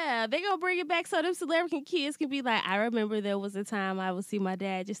yeah, they gonna bring it back so them celebrity kids can be like, I remember there was a time I would see my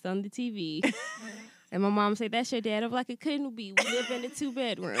dad just on the TV, and my mom said, "That's your dad." I'm like, it couldn't be. We live in a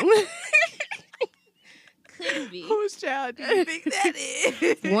 2-bedroom. Couldn't be. Whose child do you think that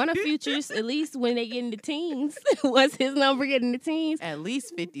is? One of Future's, at least when they get in the teens. What's his number getting the teens? At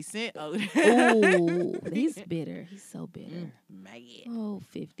least 50 Cent. Oh, he's bitter. He's so bitter. Man. Oh,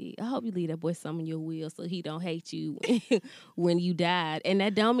 50. I hope you leave that boy some in your will so he don't hate you when you died. And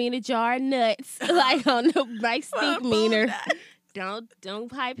that don't mean a jar of nuts, like on the like stink meaner.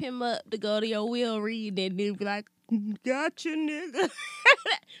 Don't pipe him up to go to your will read and then be like, gotcha, nigga.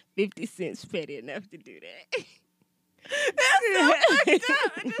 50 cents petty enough to do that. That's so fucked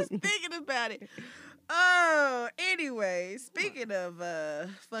up. I'm just thinking about it. Oh, anyway, speaking of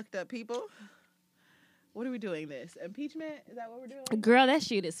fucked up people, what are we doing this? Impeachment? Is that what we're doing? Girl, that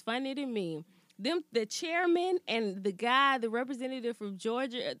shit is funny to me. The chairman and the representative from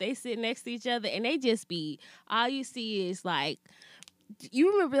Georgia, they sit next to each other and they just be, all you see is like,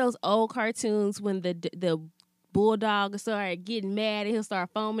 you remember those old cartoons when the bulldog will start getting mad and he'll start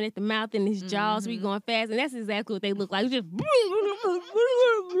foaming at the mouth and his jaws be going fast. And that's exactly what they look like. Just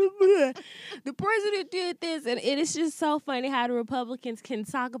the president did this. And it is just so funny how the Republicans can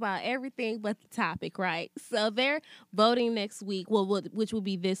talk about everything but the topic, right? So they're voting next week, which will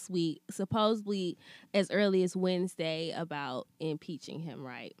be this week, supposedly as early as Wednesday, about impeaching him,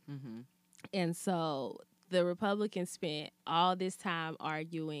 right? Mm-hmm. And so the Republicans spent all this time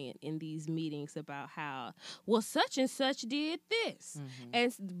arguing in these meetings about how, well, such and such did this,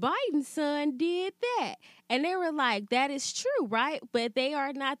 and Biden's son did that. And they were like, that is true, right? But they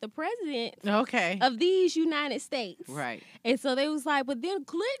are not the president of these United States. Right. And so they was like, but then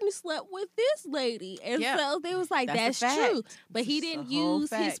Clinton slept with this lady. And so they was like, that's true. But he didn't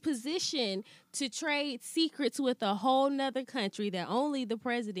use his position to trade secrets with a whole nother country that only the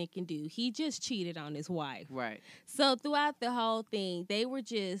president can do. He just cheated on his wife. Right. So throughout the whole thing, they were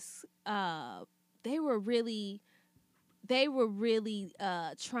just, they were really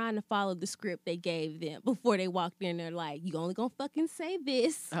trying to follow the script they gave them before they walked in. They're like, you only gonna fucking say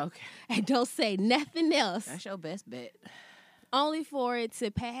this. Okay. And don't say nothing else. That's your best bet. Only for it to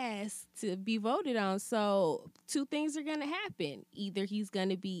pass, to be voted on. So 2 things are going to happen. Either he's going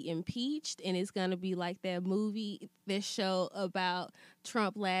to be impeached, and it's going to be like that movie, that show about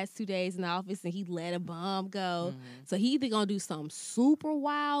Trump last 2 days in office, and he let a bomb go. So he either going to do some super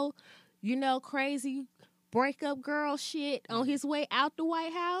wild, crazy breakup girl shit on his way out the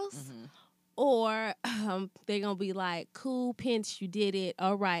White House, or they're going to be like, cool, Pence, you did it.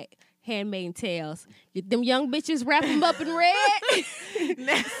 All right. Handmaid's Tales. Get them young bitches, wrap them up in red, send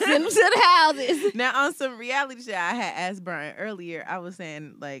them to the houses. Now, on some reality show, I had asked Brian earlier, I was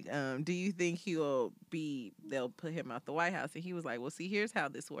saying, like, do you think they'll put him out the White House? And he was like, well, see, here's how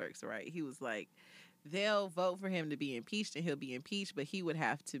this works, right? He was like, they'll vote for him to be impeached, and he'll be impeached, but he would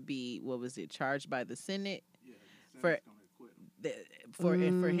have to be, charged by the Senate for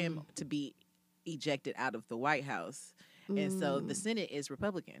him to be ejected out of the White House. And so the Senate is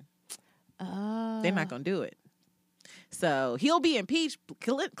Republican. They're not going to do it. So he'll be impeached.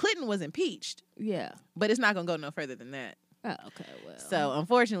 Clinton was impeached. Yeah. But it's not going to go no further than that. Oh, okay, well. So,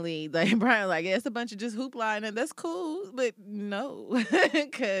 unfortunately, like Brian, like, it's a bunch of just hoopla, and that's cool, but no.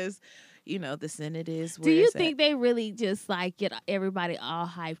 Because, the Senate is where Do you think they really just, like, get everybody all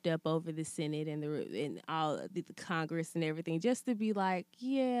hyped up over the Senate and all the Congress and everything, just to be like,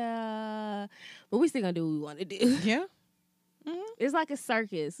 yeah, but we still going to do what we want to do? Yeah. It's like a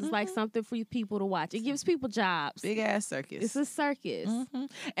circus. It's like something for people to watch. It gives people jobs. Big ass circus. It's a circus.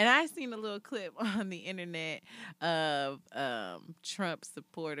 And I seen a little clip on the internet of Trump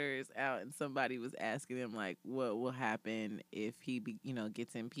supporters out, and somebody was asking them, like, what will happen if he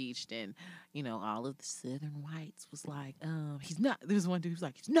gets impeached, and all of the Southern whites was like, he's not. There was one dude who was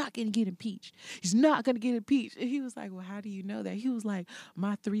like, he's not gonna get impeached. He's not gonna get impeached. And he was like, well, how do you know that? He was like,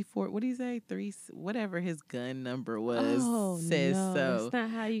 my 3-4, what did he say? 3, whatever his gun number was. Says no, so. That's not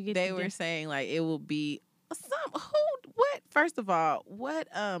how you get. They were saying, like, it will be what? First of all, what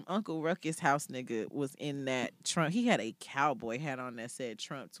Uncle Ruckus house nigga was in that Trump? He had a cowboy hat on that said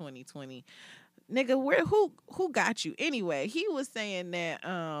Trump 2020. Nigga, who got you anyway? He was saying that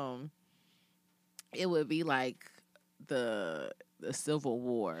it would be like the Civil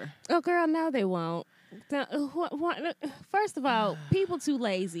War. Oh, girl, no, they won't. First of all, people too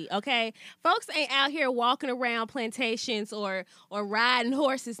lazy, okay? Folks ain't out here walking around plantations or riding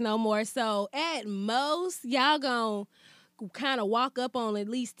horses no more. So at most, y'all gonna kind of walk up on at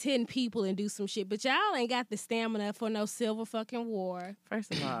least 10 people and do some shit. But y'all ain't got the stamina for no civil fucking war.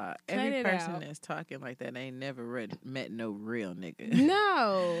 First of all, every person that's talking like that ain't never met no real nigga.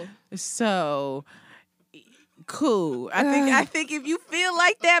 No. So... cool. I think if you feel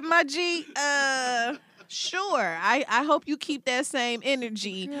like that, my G, sure. I hope you keep that same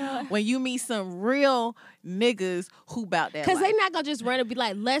energy when you meet some real niggas who bout that. Because they not gonna just run and be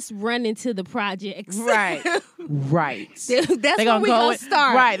like, let's run into the projects. Right. Right. That's where we gonna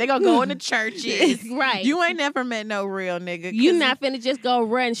start. Right. They gonna go into churches. Right. You ain't never met no real nigga. You not finna just go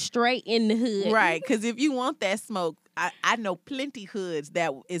run straight in the hood. Right. Because if you want that smoke, I know plenty hoods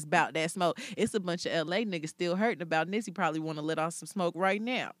that is about that smoke. It's a bunch of LA niggas still hurting about this. He probably want to let off some smoke right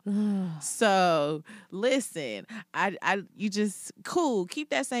now. So listen, you just cool. Keep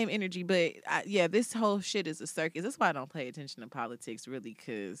that same energy, but this whole shit is a circus. That's why I don't pay attention to politics really,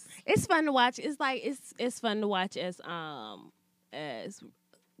 because it's fun to watch. It's like it's fun to watch as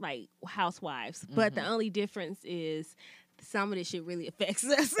like housewives, but the only difference is some of this shit really affects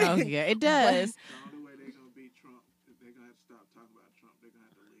us. Oh yeah, it does.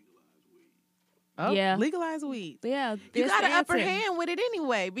 Oh, yeah. Legalize weed. Yeah. You got an upper hand with it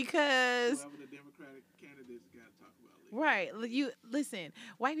anyway, because whoever the Democratic candidates got Right. You listen,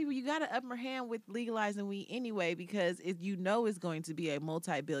 white people, you got an upper hand with legalizing weed anyway because it's going to be a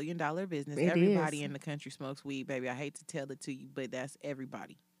multi-billion-dollar business. Everybody is. in the country smokes weed, baby. I hate to tell it to you, but that's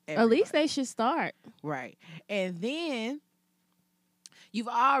everybody. At least they should start. Right. And then you've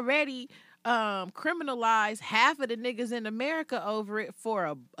already criminalized half of the niggas in America over it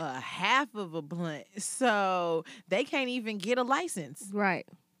for a half of a blunt. So they can't even get a license. Right.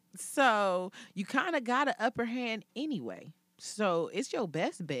 So you kind of got an upper hand anyway. So it's your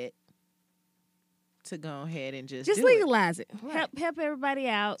best bet to go ahead and just do legalize it. Right. Help everybody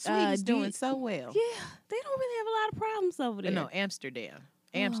out. Sweden's doing so well. Yeah, they don't really have a lot of problems over there. No, Amsterdam.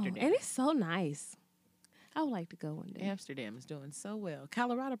 And it's so nice. I would like to go one day. Amsterdam is doing so well.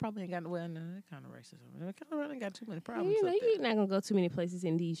 Colorado probably ain't got no that kind of racism. Colorado ain't got too many problems. You're not gonna go too many places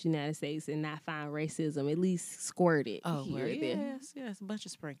in these United States and not find racism. At least squirt it. Oh, here well, yes, a bunch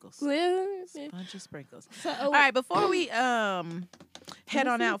of sprinkles. Yeah. Bunch of sprinkles. So, all right, before we head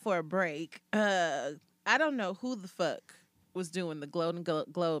on out for a break, I don't know who the fuck was doing the Golden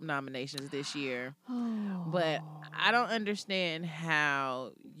Globe nominations this year, but I don't understand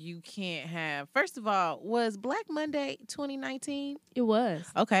how you can't have. First of all, was Black Monday 2019? It was.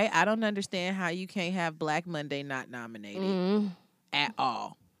 Okay, I don't understand how you can't have Black Monday not nominated at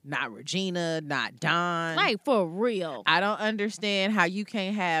all. Not Regina, not Don. Like, for real. I don't understand how you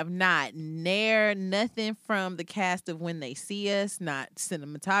can't have not Nair, nothing from the cast of When They See Us, not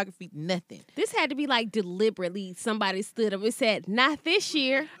cinematography, nothing. This had to be like deliberately somebody stood up and said, not this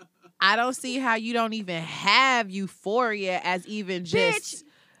year. I don't see how you don't even have Euphoria as even just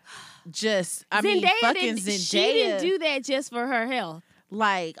I mean, fucking Zendaya. She didn't do that just for her health.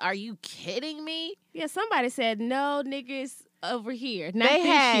 Like, are you kidding me? Yeah, somebody said, no, niggas over here. Not they this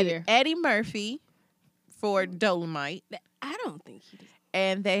had year. Eddie Murphy for Dolomite. I don't think he did.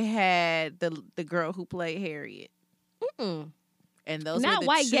 And they had the girl who played Harriet. Mm-mm. And those not are the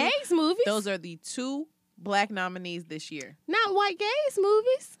white gays movies. Those are the two Black nominees this year. Not white gays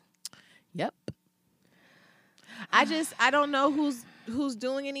movies. Yep. I don't know who's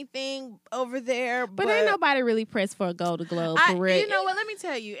doing anything over there, but ain't nobody really pressed for a Golden Globe for real. You know what? Let me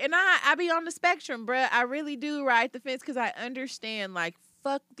tell you, and I be on the spectrum, bruh. I really do ride the fence because I understand, like,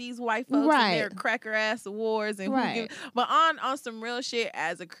 fuck these white folks and their cracker ass awards and but on some real shit,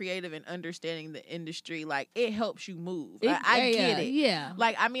 as a creative and understanding the industry, like, it helps you move. I get it. Yeah.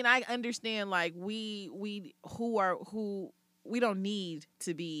 Like, I mean, I understand, like, we don't need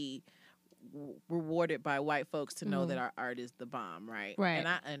to be rewarded by white folks to know that our art is the bomb, right? And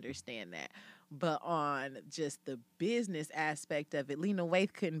I understand that. But on just the business aspect of it, Lena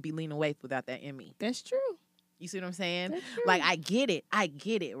Waithe couldn't be Lena Waithe without that Emmy. That's true. You see what I'm saying? That's true. Like, I get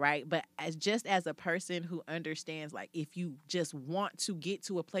it, right? But as a person who understands, like, if you just want to get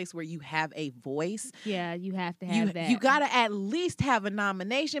to a place where you have a voice, yeah, you have to have that. You gotta at least have a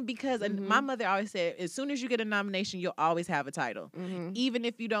nomination because my mother always said, as soon as you get a nomination, you'll always have a title, even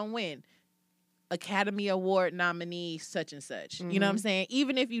if you don't win. Academy Award nominee, such and such. You know what I'm saying?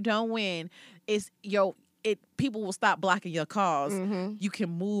 Even if you don't win, people will stop blocking your cause. You can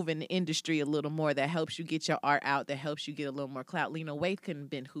move in the industry a little more. That helps you get your art out. That helps you get a little more clout. Lena Waithe couldn't have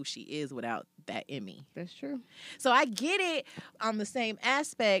been who she is without that Emmy. That's true. So I get it on the same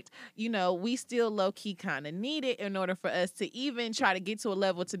aspect. You know, we still low-key kind of need it in order for us to even try to get to a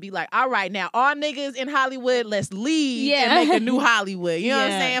level to be like, all right, now all niggas in Hollywood, let's leave and make a new Hollywood. You know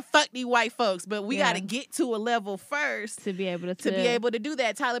what I'm saying? Fuck these white folks. But we got to get to a level first to be able to do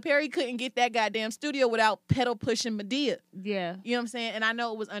that. Tyler Perry couldn't get that goddamn studio without pedal pushing Madea. Yeah. You know what I'm saying? And I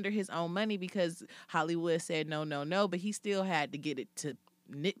know it was under his own money because Hollywood said no, but he still had to get it to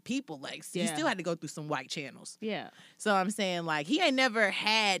people. Like, he still had to go through some white channels. Yeah. So I'm saying, like, he ain't never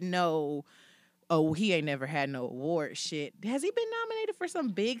had no award shit. Has he been nominated for some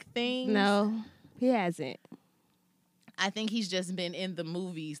big thing? No, he hasn't. I think he's just been in the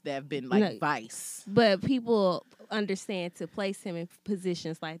movies that have been like Vice. But people understand to place him in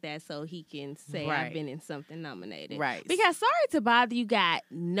positions like that so he can say, I've been in something nominated. Right. Because Sorry to Bother You got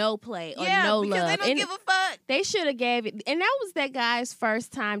no play or no love. Because they don't give a fuck. They should have gave it. And that was that guy's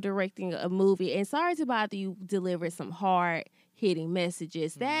first time directing a movie. And Sorry to Bother You delivered some hard-hitting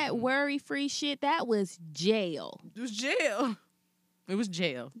messages. That worry-free shit, that was jail. It was jail. It was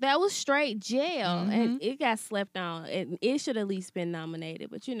jail. That was straight jail. And it got slept on. And it should at least been nominated.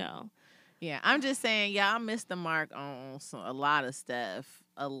 But, you know. Yeah, I'm just saying, I missed the mark on a lot of stuff.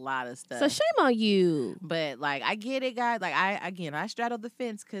 So shame on you. But, like, I get it, guys. Like, I straddle the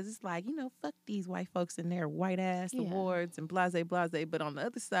fence because it's like, you know, fuck these white folks in their white-ass awards and blase. But on the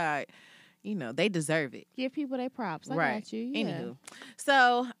other side, you know, they deserve it. Give people their props. I got you. Yeah. Anywho.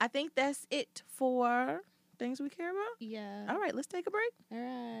 So, I think that's it for things we care about? Yeah. All right, let's take a break. All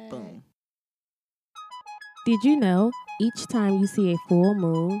right. Boom. Did you know each time you see a full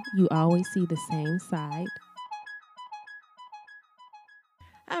moon, you always see the same side?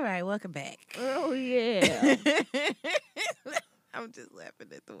 All right, welcome back. Oh, yeah. I'm just laughing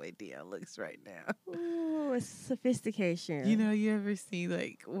at the way Dion looks right now. Ooh, it's sophistication. You know, you ever see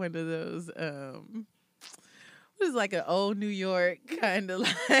like one of those what is like an old New York kind of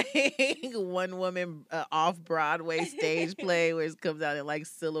like one woman off Broadway stage play where it comes out in like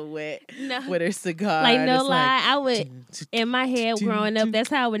silhouette with her cigar. Like, and no it's lie, I would, in my head growing up, that's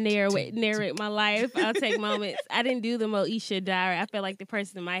how I would narrate my life. I'll take moments. I didn't do the Moesha Diary. I felt like the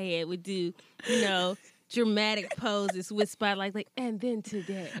person in my head would do, dramatic poses with spotlight, like, and then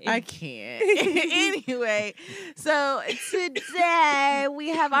today. I can't. Anyway, so today we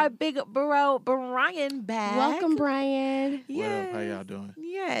have our big bro Brian back. Welcome, Brian. What up? How y'all doing?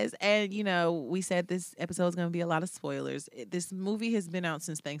 Yes, and we said this episode is going to be a lot of spoilers. This movie has been out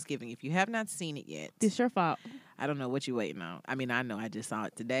since Thanksgiving. If you have not seen it yet, It's your fault. I don't know what you're waiting on. I mean, I know I just saw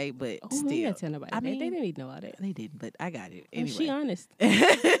it today, but Oh, still, we didn't tell nobody. I mean, they didn't even know all that. they didn't, but I got it Oh, anyway. she honest.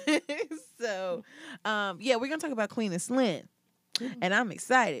 So, we're gonna talk about Queen and Slim, and I'm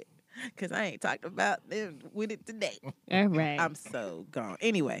excited because I ain't talked about them with it today. All right. I'm so gone.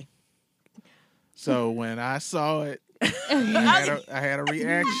 Anyway, So when I saw it, I had a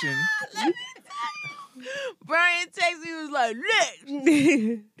reaction. Brian texted me, was like, "Look,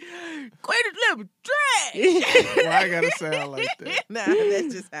 Queen and Slim trash." Why I gotta sound like that? Nah,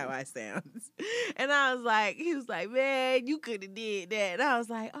 that's just how I sound. And I was like, he was like, "Man, you could have did that." And I was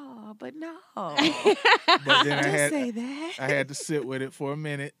like, "Oh, but no." But then I Don't say that. had to sit with it for a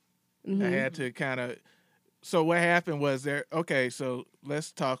minute. Mhm. I had to kind of. So what happened was there. Okay, so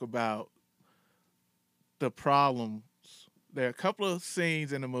let's talk about the problems. There are a couple of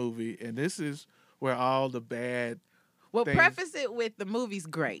scenes in the movie, and this is where all the bad. Well, things- preface it with the movie's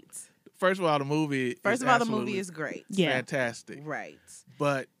great. First of all, the movie. First of all, the movie is great. Yeah. fantastic. Right.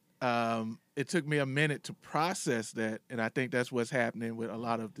 But it took me a minute to process that, and I think that's what's happening with a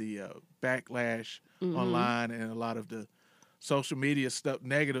lot of the backlash Mhm. online and a lot of the social media stuff,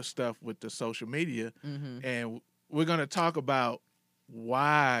 negative stuff with the social media. Mm-hmm. And we're going to talk about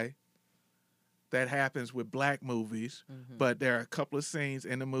why that happens with black movies, Mm-hmm. but there are a couple of scenes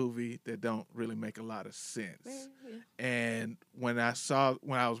in the movie that don't really make a lot of sense. And when I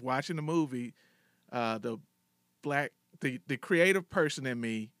was watching the movie, the creative person in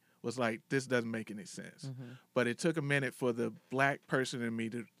me was like, this doesn't make any sense. Mm-hmm. But it took a minute for the black person in me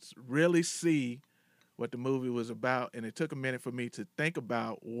to really see what the movie was about, and it took a minute for me to think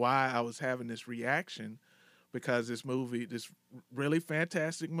about why I was having this reaction, because this really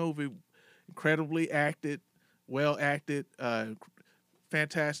fantastic movie, incredibly acted, well acted,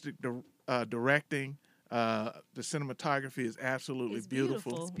 fantastic directing. The cinematography is absolutely It's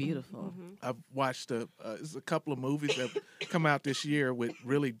beautiful. It's beautiful. Mhm. I've watched there's a couple of movies that come out this year with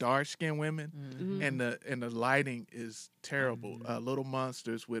really dark skinned women, Mm-hmm. and the lighting is terrible. Little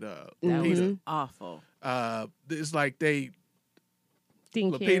Monsters with That Mhm. was Lupita. awful. It's like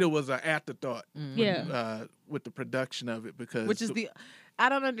Lupita was an afterthought. Mhm. Yeah. With the production of it, because Which is I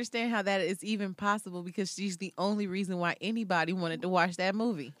don't understand how that is even possible, because she's the only reason why anybody wanted to watch that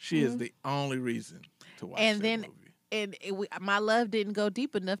movie. she is the only reason to watch And that then- movie. And my love didn't go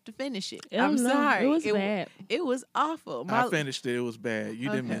deep enough to finish it. Oh, I'm no, sorry. It was bad. It was awful. I finished it. It was bad. You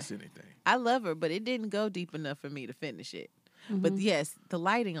didn't Okay. miss anything. I love her, but it didn't go deep enough for me to finish it. But Mhm. yes, the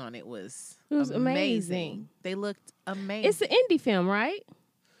lighting on it was amazing. They looked amazing. It's an indie film, right?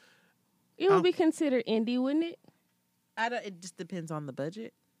 It would Um, be considered indie, wouldn't it? It just depends on the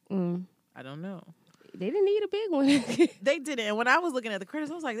budget. Mm. I don't know. They didn't need a big one. They didn't. And when I was looking at the credits,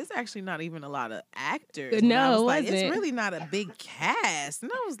 I was like, "This is actually not even a lot of actors." No, And I was it like, wasn't. "It's really not a big cast."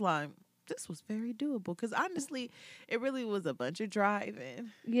 And I was like, "This was very doable." Because honestly, it really was a bunch of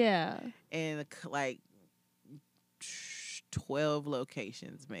driving Yeah. and like 12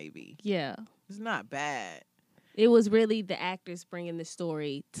 locations, maybe. Yeah. It's not bad. It was really the actors bringing the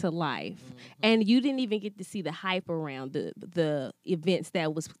story to life. And you didn't even get to see the hype around the events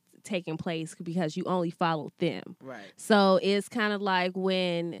that was taking place because you only followed them. Right. So it's kind of like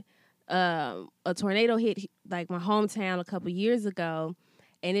when a tornado hit like my hometown a couple years ago,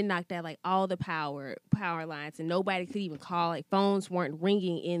 and it knocked out like all the power lines, and nobody could even call. Like phones weren't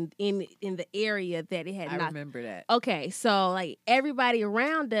ringing in the area that it had I knocked. remember that. Okay, so like everybody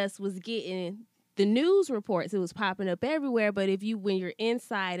around us was getting the news reports. It was popping up everywhere, but when you're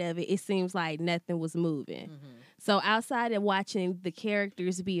inside of it, it seems like nothing was moving. Mm-hmm. So outside of watching the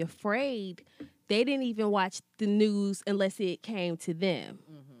characters be afraid, they didn't even watch the news unless it came to them.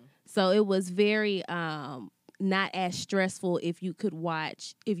 Mm-hmm. So it was very not as stressful if you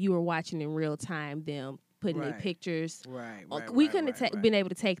were watching in real time them putting in pictures. Right. We couldn't have been able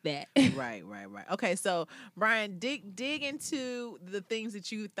to take that. Right. Okay, so Brian, dig into the things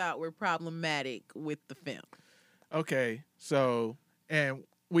that you thought were problematic with the film. Okay, so and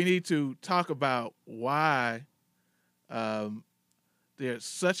we need to talk about why there's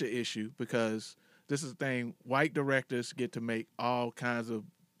such an issue, because this is the thing: white directors get to make all kinds of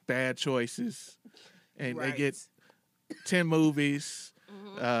bad choices, and they get 10 movies.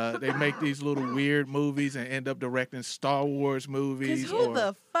 They make these little weird movies and end up directing Star Wars movies. Because who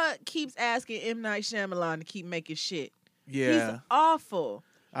the fuck keeps asking M. Night Shyamalan to keep making shit? Yeah, he's awful.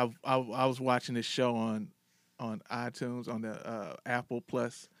 I was watching this show on iTunes on the Apple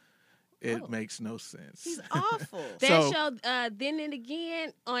Plus. It makes no sense. He's awful. That show, Then and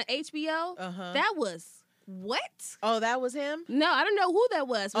Again on HBO. That was what? Oh, that was him? No, I don't know who that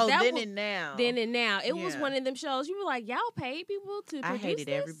was. But Then and Now. Then and Now. It was one of them shows. You were like, y'all paid people to produce I hated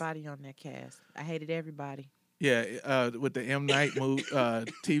this? everybody on that cast. I hated everybody. Yeah, with the M. Night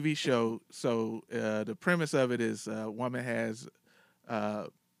TV show. So the premise of it is a woman has a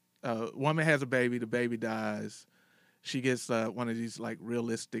baby. The baby dies. She gets one of these like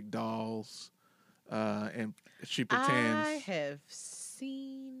realistic dolls, and she pretends. I have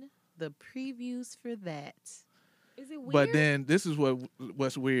seen the previews for that. Is it weird? But then this is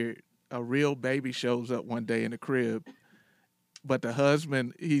what's weird. A real baby shows up one day in the crib, but the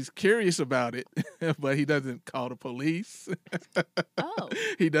husband, he's curious about it, but he doesn't call the police. Oh.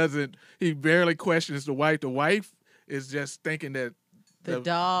 He barely questions the wife. The wife is just thinking that the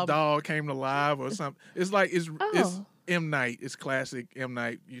dog came to life or something. It's like it's M. Night. It's classic M.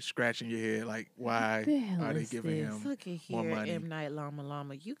 Night. You scratching your head like, why are they giving him Look at more here, money? M. Night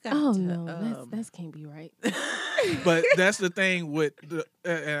Llama. You got Oh to, no, that can't be right. But that's the thing with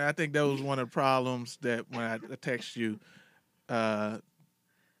and I think that was one of the problems that when I text you,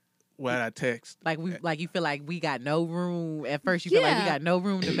 when I text, like you feel like we got no room. At first, you feel like we got no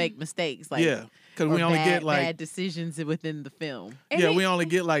room to make mistakes. Like because we only get like bad decisions within the film. we only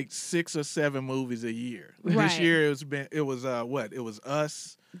get like 6 or 7 movies a year. Right. This year it was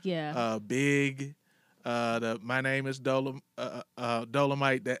Us, Big, My Name is Dolomite.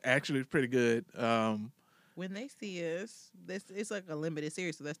 That actually is pretty good. When They See Us, it's like a limited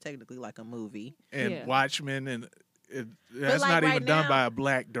series, so that's technically like a movie. And Watchmen, and that's not even done by a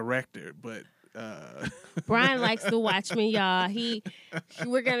black director, but. Brian likes the Watchmen, y'all.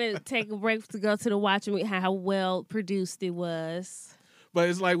 We're gonna take a break to go to the Watchmen. How well produced it was. But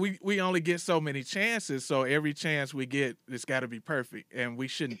it's like we only get so many chances, so every chance we get, it's got to be perfect, and we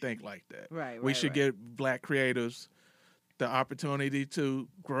shouldn't think like that. Right. We should give black creators the opportunity to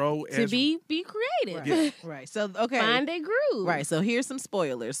grow to be creative. Right. So okay, find a groove. Right. So here's some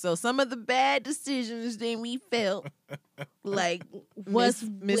spoilers. So some of the bad decisions that we felt like Miss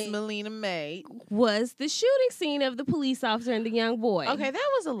Melina made was the shooting scene of the police officer and the young boy. Okay, that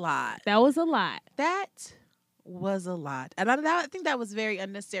was a lot. That was a lot. And I think that was very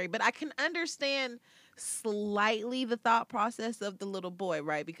unnecessary. But I can understand slightly the thought process of the little boy,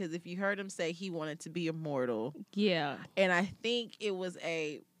 right? Because if you heard him say he wanted to be immortal. Yeah. And I think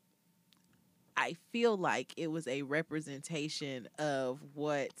I feel like it was a representation of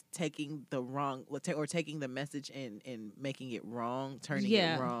what taking the message and making it wrong, turning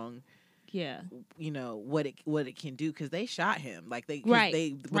it wrong. Yeah. You know, what it can do, because they shot him. Like they got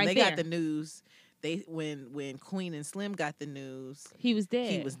the news. When Queen and Slim got the news, he was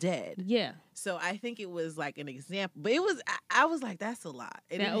dead. Yeah. So I think it was like an example, but I was like, that's a lot.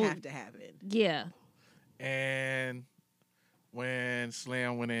 It didn't have to happen. Yeah. And when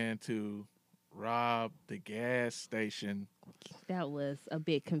Slim went in to rob the gas station, that was a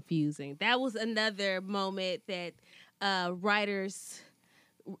bit confusing. That was another moment that a writer's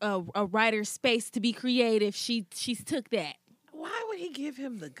space to be creative. She took that. Why would he give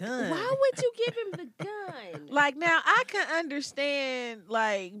him the gun? Why would you give him the gun? Like, now I can understand but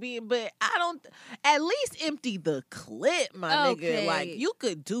I don't. At least empty the clip, my nigga. Like, you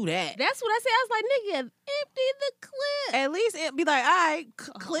could do that. That's what I said. I was like, nigga, empty the clip. At least be like, all right,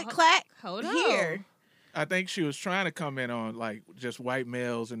 click clack. Hold here. on. I think she was trying to comment on like just white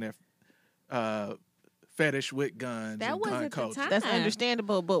males and their fetish with guns. That and wasn't gun culture. the time. That's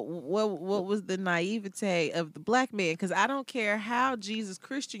understandable, but what was the naivete of the black man? Because I don't care how Jesus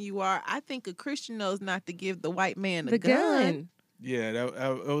Christian you are. I think a Christian knows not to give the white man a gun. Yeah,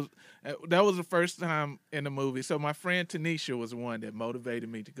 that was the first time in the movie. So my friend Tanisha was the one that motivated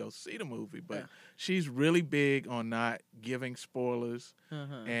me to go see the movie. But she's really big on not giving spoilers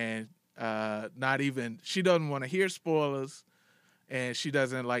and not even. She doesn't want to hear spoilers. and she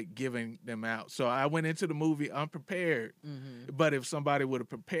doesn't like giving them out. So I went into the movie unprepared. Mm-hmm. But if somebody would have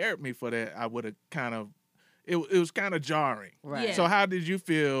prepared me for that, I would have kind of, it was kind of jarring. Right. Yeah. So how did you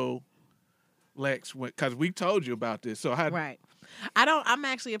feel, Lex? Because we told you about this. So how? Right. I'm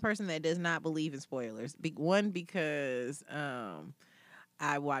actually a person that does not believe in spoilers. One, because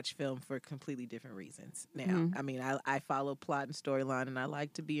I watch film for completely different reasons. Now, Mhm. I mean, I follow plot and storyline, and I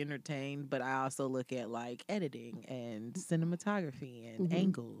like to be entertained, but I also look at like editing and cinematography and Mhm.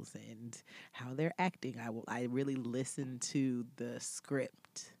 angles and how they're acting. I really listen to the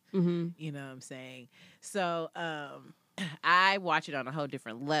script. Mm-hmm. You know what I'm saying? So I watch it on a whole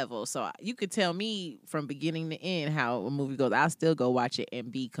different level. So you could tell me from beginning to end how a movie goes. I'll still go watch it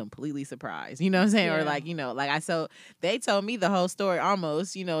and be completely surprised. You know what I'm saying? Or Yeah. like, they told me the whole story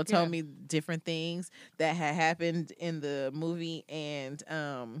almost, told Yeah. me different things that had happened in the movie. And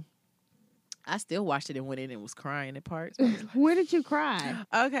I still watched it and went in and was crying at parts. I was like, Where did you cry?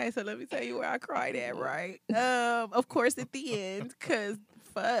 okay, so let me tell you where I cried at, right? Of course, at the end, because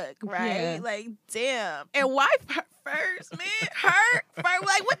fuck, right? Yeah. Like, damn. And why first, man? Her first,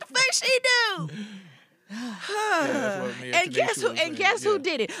 like, what the fuck she do? that's what me and and guess Tanisha who? was And saying, guess who yeah.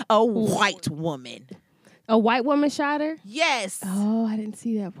 did it? A white woman. A white woman shot her? Yes, Oh, I didn't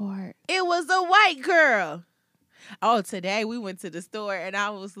see that part. it was a white girl. Oh, today we went to the store and I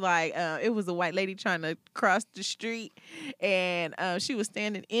was like, it was a white lady trying to cross the street, and she was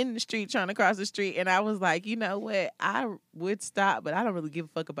standing in the street trying to cross the street, and I was like, you know what? I would stop, but I don't really give a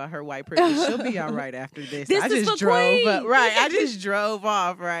fuck about her white privilege. She'll be all right after this. This I is just for drove up, Queen. right? I just drove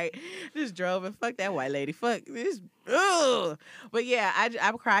off, right? Just drove and fuck that white lady. Fuck this. Ugh. But yeah,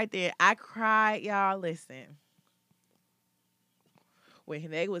 I cried there. I cried, y'all. Listen, when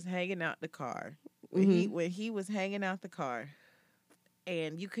they was hanging out the car. When he was hanging out the car,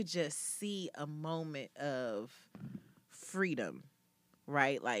 and you could just see a moment of freedom,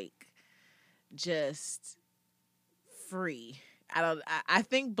 right? Like just free. I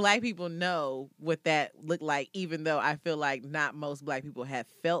think black people know what that looked like, even though I feel like not most black people have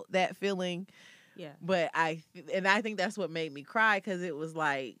felt that feeling. Yeah. But I think that's what made me cry, because it was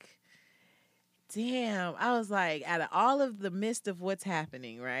like, damn, I was like, out of all of the midst of what's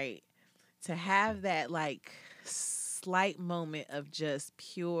happening, right? To have that like slight moment of just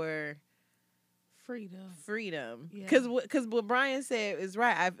pure freedom. Yeah. Because what Brian said is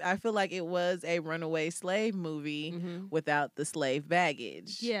right. I feel like it was a runaway slave movie without the slave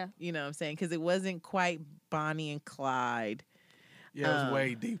baggage. Yeah. You know what I'm saying? Because it wasn't quite Bonnie and Clyde. Yeah, it was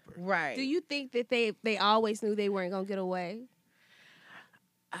way deeper. Right. Do you think that they always knew they weren't gonna get away?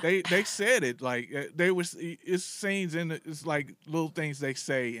 They said it like they was. It's scenes in it. It's like little things they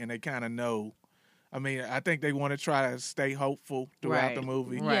say, and they kind of know. I mean, I think they want to try to stay hopeful throughout the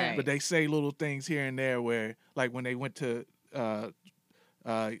movie, Right. but they say little things here and there where, like when they went to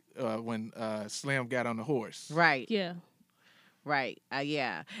when Slim got on the horse, Right. Yeah. Right.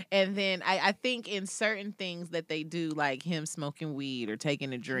 Yeah. And then I think in certain things that they do, like him smoking weed or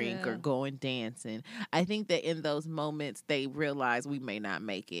taking a drink or Yeah. going dancing, I think that in those moments they realize we may not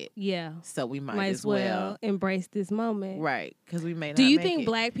make it. Yeah. So we might As well embrace this moment. Right. Because we may not Do you make think it.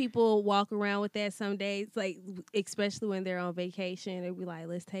 black people walk around with that some days, like especially when they're on vacation? They be like,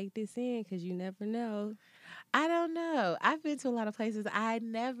 "Let's take this in," because you never know. I don't know. I've been to a lot of places. I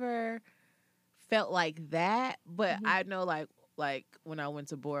never felt like that, but I know like when I went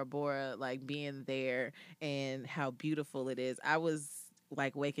to Bora Bora, like being there and how beautiful it is, I was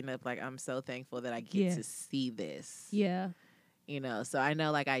like waking up like, I'm so thankful that I get to see this. Yeah. So I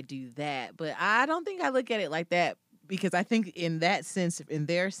know like I do that, but I don't think I look at it like that, because I think in that sense, in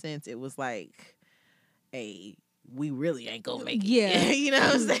their sense, it was like, hey, we really ain't gonna make it. Yeah. You know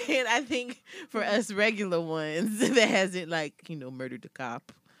what I'm saying? I think for us regular ones that hasn't like, murdered the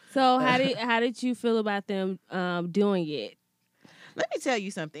cop. So how did you feel about them doing it? Let me tell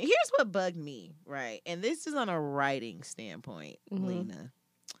you something. Here's what bugged me, right? And this is on a writing standpoint, Lena.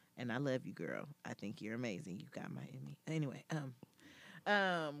 And I love you, girl. I think you're amazing. You got my Emmy. Anyway,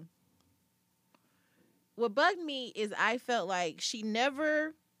 what bugged me is I felt like she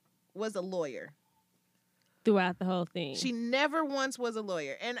never was a lawyer. Throughout the whole thing. She never once was a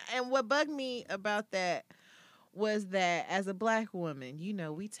lawyer. And what bugged me about that was that as a black woman,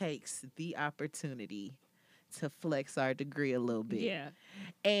 we takes the opportunity to flex our degree a little bit. Yeah.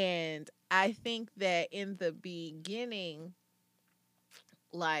 And I think that in the beginning,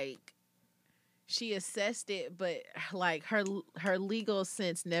 like, she assessed it, but like her legal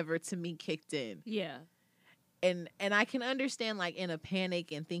sense never to me kicked in. Yeah. and I can understand like in a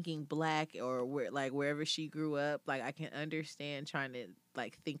panic and thinking black or wherever she grew up, like I can understand trying to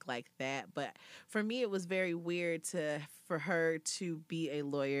like think like that. But for me, it was very weird for her to be a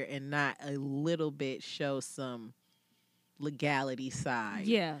lawyer and not a little bit show some legality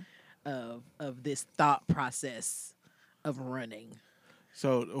side of this thought process of running.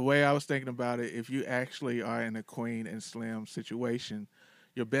 So the way I was thinking about it, if you actually are in a Queen and Slim situation,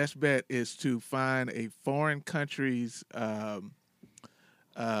 your best bet is to find a foreign country's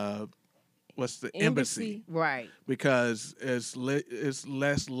what's the embassy, right? Because it's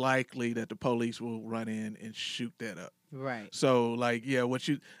less likely that the police will run in and shoot that up, right? So like, yeah,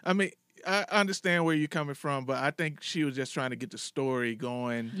 I understand where you're coming from, but I think she was just trying to get the story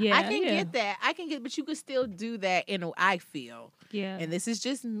going. Yeah, I can get that. But you could still do that I feel. Yeah. And this is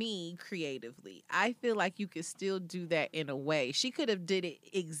just me creatively. I feel like you could still do that in a way. She could have did it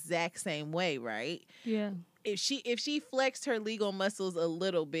exact same way, right? Yeah. If she flexed her legal muscles a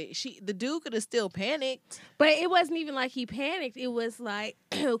little bit, the dude could have still panicked. But it wasn't even like he panicked. It was like,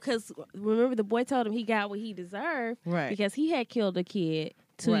 because remember the boy told him he got what he deserved, right? Because he had killed a kid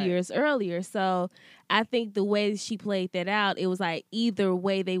 2 years earlier. So I think the way she played that out, it was like either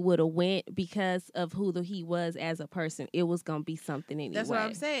way they would have went because of who he was as a person. It was gonna be something anyway. That's what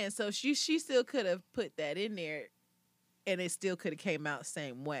I'm saying. So she still could have put that in there, and it still could have came out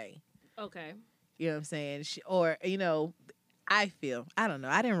same way. Okay. You know what I'm saying? I don't know.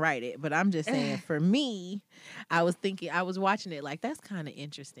 I didn't write it, but I'm just saying for me, I was watching it like, that's kind of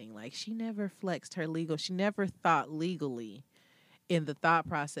interesting. Like she never flexed her she never thought legally in the thought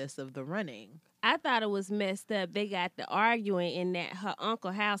process of the running. I thought it was messed up. They got to arguing in her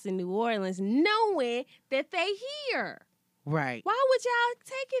uncle's house in New Orleans, knowing that they here. Right. Why would y'all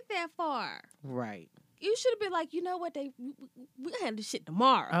take it that far? Right. You should have been like, you know what? We'll handle this shit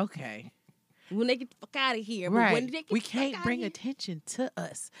tomorrow. Okay. When they get the fuck out of here. Right. But when they get we can't bring attention to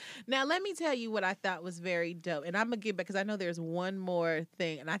us. Now, let me tell you what I thought was very dope. And I'm going to get back because I know there's one more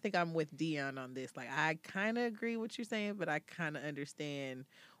thing. And I think I'm with Dion on this. Like, I kind of agree with what you're saying, but I kind of understand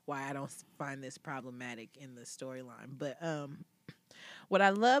why I don't find this problematic in the storyline. But what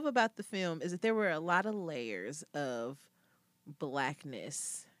I love about the film is that there were a lot of layers of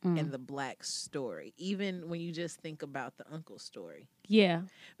blackness and the black story, even when you just think about the uncle story. Yeah.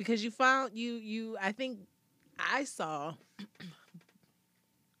 Because you found I think I saw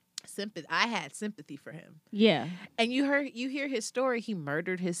sympathy. I had sympathy for him. Yeah. And you hear his story. He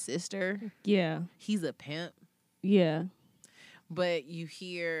murdered his sister. Yeah. He's a pimp. Yeah. But you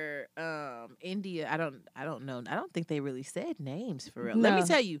hear India, I don't know. I don't think they really said names for real. No. Let me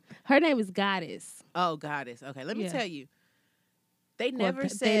tell you. Her name is Goddess. Oh, Goddess. Okay, let me tell you. They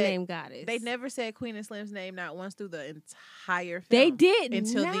named Goddess. They never said Queen and Slim's name not once through the entire film. They did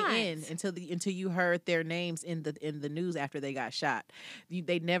until not. the end, until you heard their names in the news after they got shot.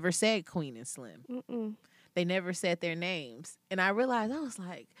 They never said Queen and Slim. Mm-mm. They never said their names, and I realized, I was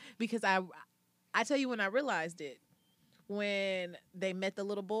like, because I tell you when I realized it, when they met the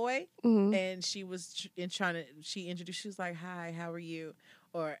little boy and she was she introduced, she was like, "Hi, how are you?"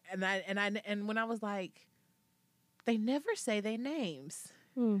 And when I was like, they never say their names.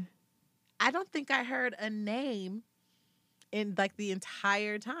 I don't think I heard a name in like the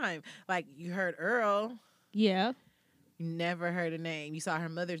entire time. Like you heard Earl. Yeah. You never heard a name. You saw her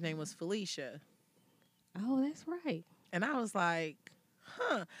mother's name was Felicia. Oh, that's right. And I was like,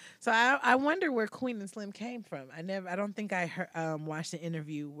 huh. So I wonder where Queen and Slim came from. I don't think I watched the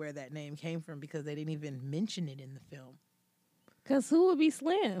interview where that name came from because they didn't even mention it in the film. Because who would be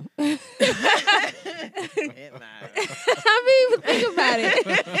Slim? I mean, think about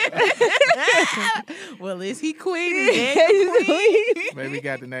it. Well, is he Queen? Queen? Maybe he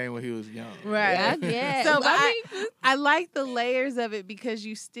got the name when he was young. Right. I guess. So I like the layers of it because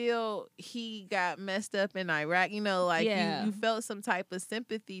he got messed up in Iraq. You felt some type of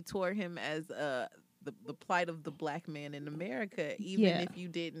sympathy toward him as the plight of the black man in America, even if you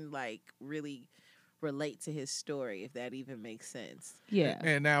didn't like really relate to his story, if that even makes sense. Yeah.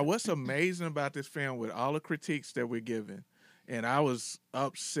 And now what's amazing about this film with all the critiques that we're given, and I was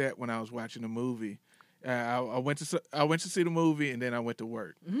upset when I was watching the movie. I went to see the movie and then I went to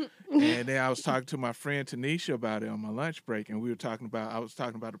work. And then I was talking to my friend Tanisha about it on my lunch break, and I was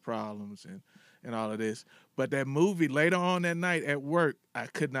talking about the problems and all of this. But that movie, later on that night at work, I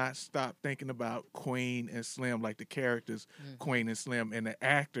could not stop thinking about Queen and Slim, like the characters, Queen and Slim, and the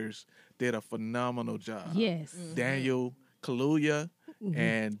actors did a phenomenal job. Yes. Daniel Kaluuya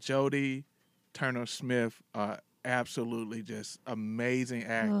and Jodie Turner-Smith are absolutely just amazing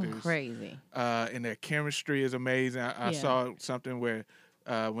actors. Crazy. And their chemistry is amazing. I saw something where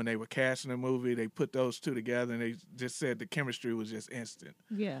when they were casting the movie, they put those two together, and they just said the chemistry was just instant.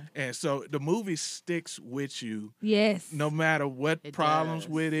 Yeah. And so the movie sticks with you, Yes. no matter what It problems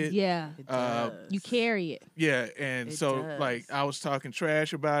does. with it. Yeah. It Uh, does. You carry it. Yeah, and It so does. like I was talking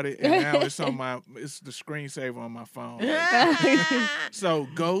trash about it, and now it's the screensaver on my phone. So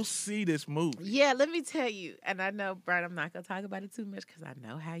go see this movie. Yeah, let me tell you, and I know, Brian, I'm not gonna talk about it too much because I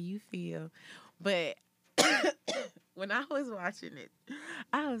know how you feel, but when I was watching it,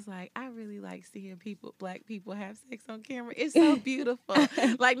 I was like, I really like seeing black people have sex on camera. It's so beautiful.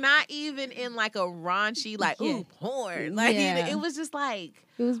 Like, not even in like a raunchy, like, Yeah. ooh, porn. Like, Yeah. it was just like,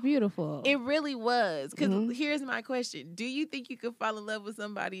 It was beautiful. it really was. Because Mhm. here's my question: do you think you could fall in love with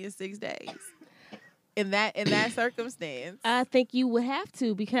somebody in 6 days? In that circumstance, I think you would have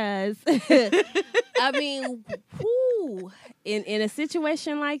to because I mean, whoo, in a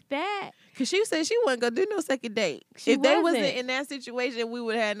situation like that, because she said she wasn't gonna do no second date. She If they wasn't wasn't. in that situation, we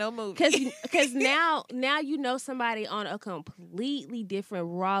would have had no movie. because now you know somebody on a completely different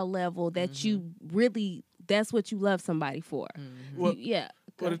raw level that you really that's what you love somebody for. Well, Yeah.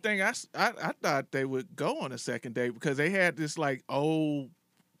 well, the thing I thought they would go on a second date because they had this like old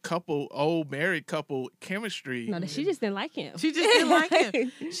married couple chemistry. No, she just didn't like him. She just didn't like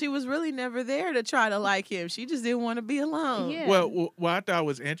him. She was really never there to try to like him. She just didn't want to be alone. Yeah. Well, what I thought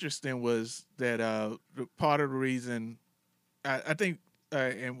was interesting was that part of the reason I think,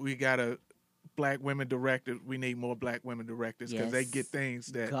 and we got a black women director. We need more black women directors because they Yes. get things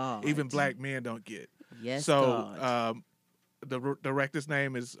that God. even black men don't get. Yes, So God. the director's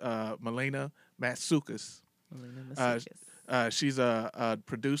name is Melina Matsoukas. Melina uh, Matsoukas. She's a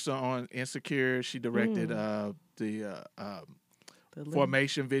producer on Insecure. She directed the The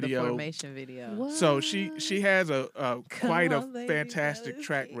Formation video. The Formation video. What? So she has a quite on, a baby, fantastic let's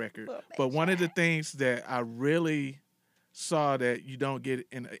track see. record. Formation. But one of the things that I really saw that you don't get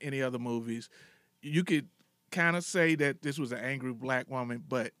in any other movies, you could kind of say that this was an angry black woman,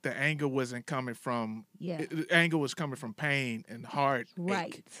 but the anger wasn't coming from the anger was coming from pain and heart.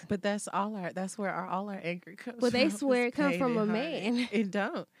 Right. But that's where all our anger comes But they from. swear is it come pain from and a heartache. man. It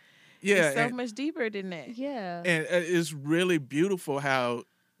don't. Yeah, It's so and, much deeper than that. Yeah. and it's really beautiful how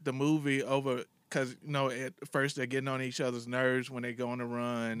the movie because at first they're getting on each other's nerves when they go on a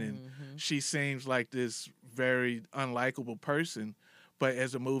run, and she seems like this very unlikable person. But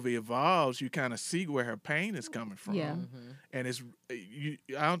as the movie evolves, you kind of see where her pain is coming from. Yeah. And it's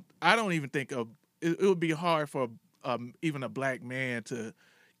I don't even think it would be hard for even a black man to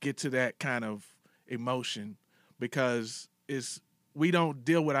get to that kind of emotion because we don't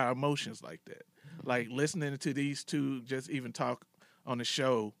deal with our emotions like that. Like listening to these two just even talk on the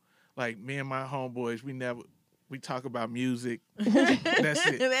show, like me and my homeboys, we talk about music. That's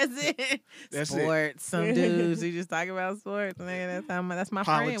it. That's it. That's sports. Some dudes we just talk about sports. Man, that's my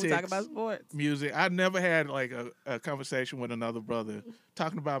friend. We talk Politics. about sports. Music. I never had like a conversation with another brother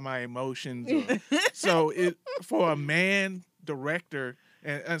talking about my emotions. So for a man director,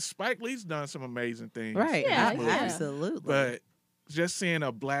 and Spike Lee's done some amazing things. Right. Yeah, in this yeah. movie. Absolutely. But just seeing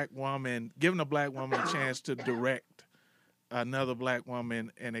giving a black woman a chance to direct another black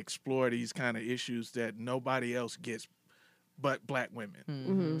woman and explore these kind of issues that nobody else gets but black women.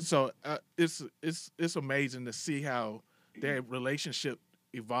 Mm-hmm. So it's amazing to see how their relationship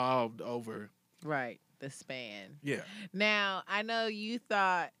evolved over. Right. The span. Yeah. Now, I know you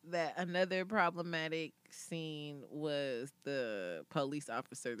thought that another problematic scene was the police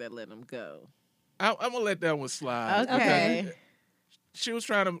officer that let him go. I'm gonna let that one slide. Okay.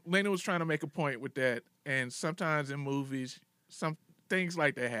 because Lena was trying to make a point with that, and sometimes in movies, some things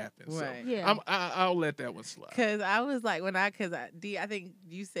like that happen. Right. So Yeah. I'll let that one slide. Because I was like, D, I think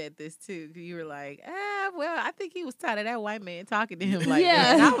you said this too. You were like, well, I think he was tired of that white man talking to him like Yeah.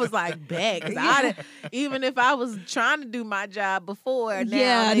 that. And I was like, bet. Because even if I was trying to do my job before, now,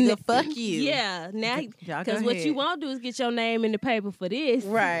 Yeah, nigga, fuck you. Yeah. Now, Y'all go because what you ahead. won't do is get your name in the paper for this.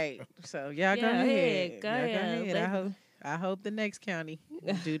 Right. So y'all go Yeah, ahead. go Y'all ahead. I hope the next county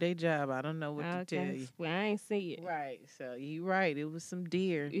do their job. I don't know what to tell you. Well, I ain't see it. Right. So you right. It was some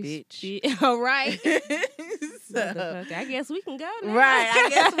deer, bitch. All right. So, Motherfucker, I guess we can go now. right. I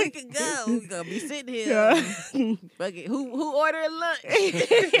guess we could go. We're gonna be sitting here. Fuck it. Who ordered lunch?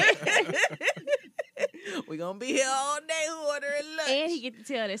 We're gonna be here all day. Who ordering lunch? And he get to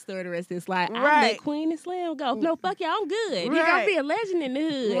tell that story the rest of his life. I Right. let Queen and Slim go. No, fuck y'all, I'm good. He gonna Right. be a legend in the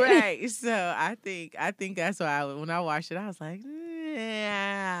hood. Right. So I think that's why when I watched it, I was like,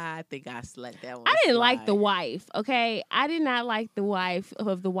 I think I let that one. I didn't like the slide. wife. Okay, I did not like the wife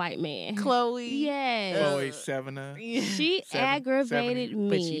of the white man. Chloe. Yes. Chloe Sevigny. She aggravated me.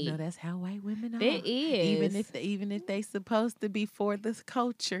 But you know that's how white women are. It is. Even if they supposed to be for this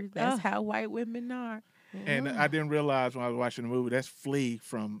culture, that's how white women are. And I didn't realize when I was watching the movie that's Flea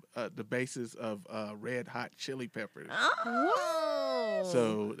from the basis of Red Hot Chili Peppers. Oh.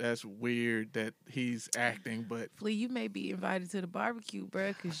 So that's weird that he's acting, but Flea, you may be invited to the barbecue,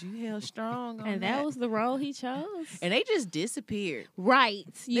 bro, because you held strong on and that was the role he chose. And they just disappeared. Right.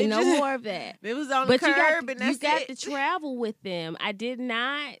 You They know just- more of that. It was on But the curb, and that's you got it. to travel with them. I did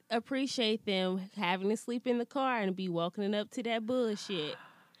not appreciate them having to sleep in the car and be woken up to that bullshit.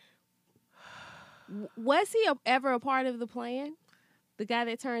 Was he ever a part of the plan? The guy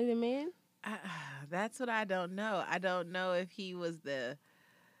that turned them in? That's what I don't know. I don't know if he was the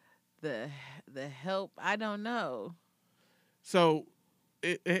help. I don't know. so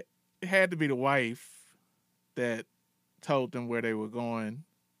it had to be the wife that told them where they were going,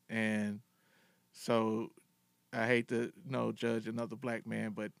 and so I hate to judge another black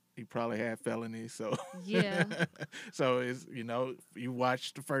man, but he probably had felonies. So Yeah. so it's you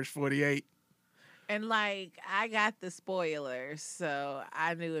watched the first 48. And like I got the spoilers, so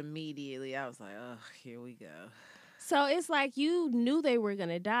I knew immediately. I was like, "Oh, here we go." So it's like you knew they were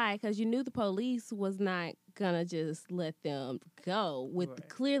gonna die because you knew the police was not gonna just let them go. Right.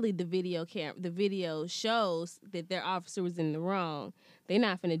 Clearly the video shows that their officer was in the wrong. They're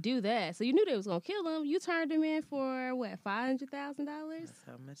not gonna do that. So you knew they was gonna kill him. You turned him in for what, $500,000? That's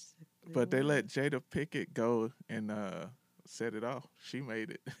how much. But they let Jada Pinkett go and set it off. She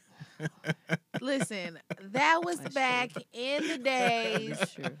made it. Listen, that was That's back in the days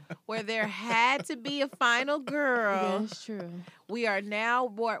That's true. where there had to be a final girl. That's true. We are now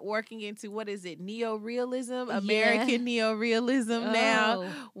working into what is it? Neorealism, Yeah. American neorealism now,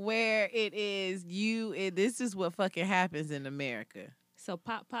 Oh. where it is this is what fucking happens in America. So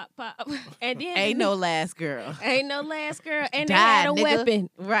pop, pop, pop. And then Ain't no last girl. ain't no last girl. And they Died, had a nigga. weapon.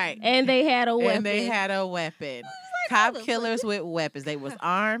 Right. And they had a weapon. And they had a weapon. Cop motherfucker. killers with weapons. They was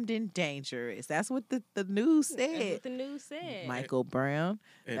armed and dangerous. That's what the news That's said. what the news said. Michael Brown.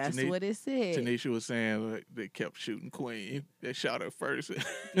 And That's Tanisha- what it said. Tanisha was saying like, they kept shooting Queen. They shot her first.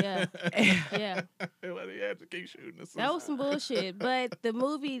 Yeah. Yeah. Well, they had to keep shooting her. That was some bullshit. But the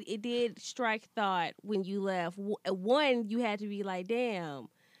movie, it did strike thought when you left. One, you had to be like, damn,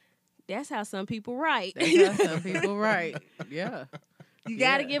 that's how some people write. That's how some people write. Yeah. You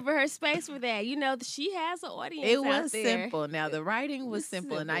got to Yeah. give her her space for that. You know, she has an audience It out was there. simple. Now the writing was was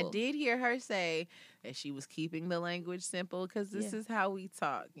simple, and I simple. did hear her say that she was keeping the language simple because this Yeah. is how we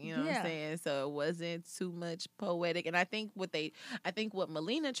talk. You know what Yeah. I'm saying? So it wasn't too much poetic. And I think what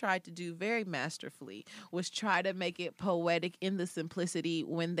Melina tried to do very masterfully was try to make it poetic in the simplicity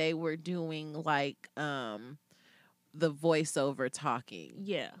when they were doing like the voiceover talking.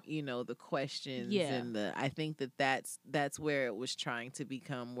 Yeah. You know, the questions Yeah. and I think that's where it was trying to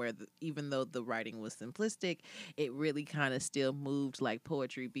become where even though the writing was simplistic, it really kind of still moved like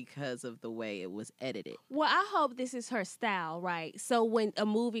poetry because of the way it was edited. Well, I hope this is her style, right? So when a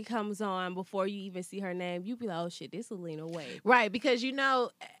movie comes on, before you even see her name, you be like, oh shit, this is Lena Waithe. Right, because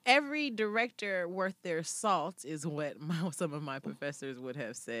every director worth their salt is what some of my professors would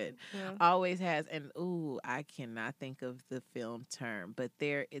have said. Yeah. Always has, and I cannot think of the film term, but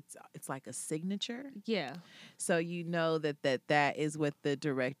it's like a signature. Yeah. So you know that is what the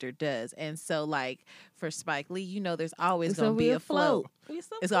director does. And so like for Spike Lee, there's always going to be a float.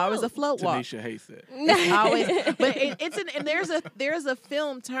 It's always a float walk. Tanisha hates that. It's always, but there's a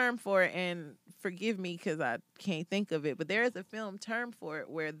film term for it, and forgive me because I can't think of it, but there is a film term for it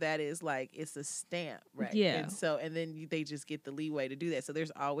where that is like it's a stamp, right? Yeah. And then they just get the leeway to do that. So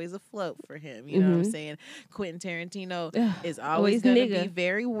there's always a float for him. You know what I'm Mhm. saying? Quentin Tarantino Ugh, is always always going to nigga. be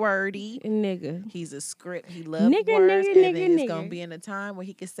very wordy. Nigga. He's a script. He loves Nigga, words, nigga, and then nigga, it's gonna nigga. be in a time where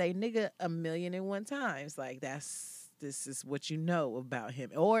he could say "nigga" 1,000,001 times. Like this is what you know about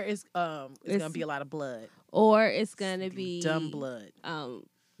him, or it's gonna be a lot of blood, Or it's gonna be dumb blood.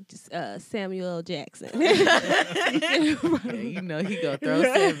 Just Samuel L. Jackson. Yeah, you know he gonna throw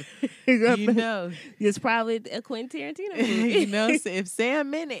Sam. You know, It's probably a Quentin Tarantino movie. you know if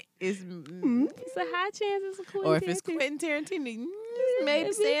Sam in it, it's It's a high chance it's a Quentin or if it's Tarantino. Quentin Tarantino, maybe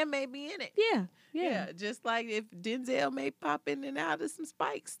maybe. Sam may be in it. Yeah. Yeah, just like if Denzel may pop in and out of some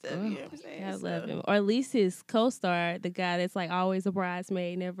Spike stuff. You know what I'm saying? I So- love him. Or at least his co-star, the guy that's like always a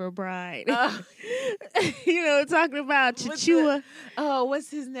bridesmaid, never a bride. You know, talking about What's Chichua. Oh, what's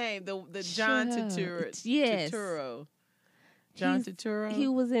his name? The John Shut up. Turturro. Yes. Turturro. John He's- Turturro. He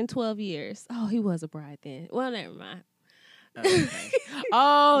was in 12 Years. Oh, he was a bride then. Well, never mind. Okay.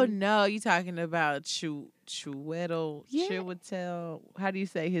 Oh no, you talking about Chiwetel? Yeah. Chiwetel. How do you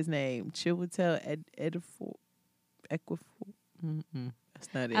say his name? Chiwetel Ejiofor.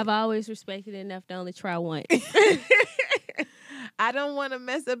 That's not it. I've always respected it enough to only try once. I don't want to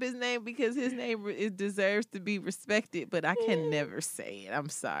mess up his name because his name deserves to be respected, but I can never say it. I'm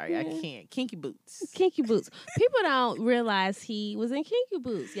sorry, I can't. Kinky Boots. Kinky Boots. People don't realize he was in Kinky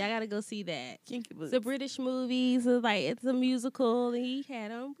Boots. Y'all gotta go see that. Kinky Boots. It's a British movie. So like it's a musical, and he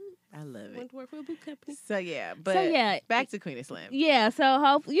had on boots. I love Went it. to work for a boot company. So yeah, but back to Queen of Slim. Yeah. So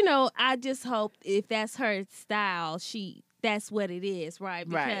hope I just hope if that's her style, that's what it is, right?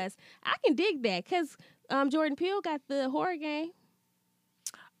 Because I can dig that. Because Jordan Peele got the horror game.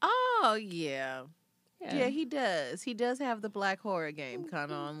 Oh yeah. Yeah, he does. He does have the black horror game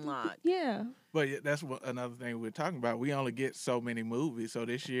kind of on lock. Yeah. But yeah, that's another thing we're talking about. We only get so many movies. So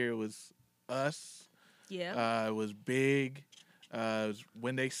this year it was Us. Yeah. It was Big. It was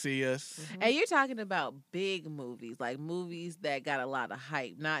When They See Us. Mm-hmm. And you're talking about big movies, like movies that got a lot of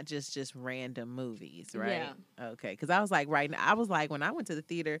hype, not just random movies, right? Yeah. Okay, because I was like, when I went to the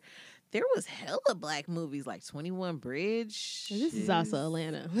theater, there was hella black movies like 21 Bridge. This is also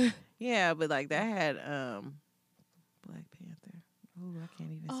Atlanta. Yeah, but like that had Black Panther. Oh, I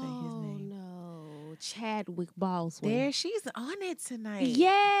can't even say his name. No, Chadwick Boswell. There, she's on it tonight.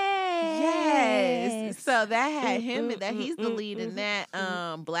 Yes. So that had him in that. He's the lead in that.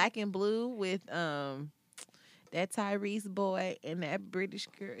 Black and Blue with that Tyrese boy and that British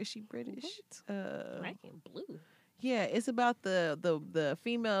girl. Is she British? Black and Blue. Yeah, it's about the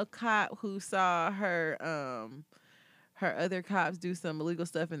female cop who saw her other cops do some illegal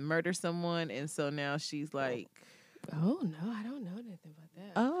stuff and murder someone, and so now she's like, oh no, I don't know anything about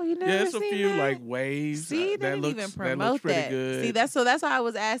that. oh, you never Yeah, it's a seen few that? like waves. See, they didn't even promote pretty that. good. See, that's why I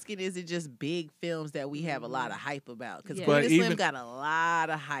was asking: is it just big films that we have a lot of hype about? Because Yeah. Queen But of Slim even- got a lot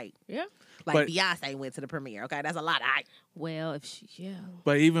of hype. Yeah. Like But- Beyonce went to the premiere. Okay, that's a lot of hype. Well, yeah.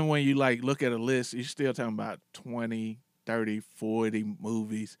 But even when you like look at a list, you're still talking about 20, 30, 40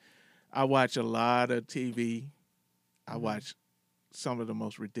 movies. I watch a lot of TV. I watch some of the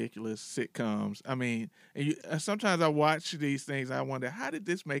most ridiculous sitcoms. I mean, and sometimes I watch these things. I wonder, how did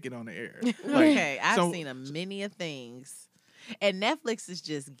this make it on the air? Okay, I've seen a many of things. And Netflix is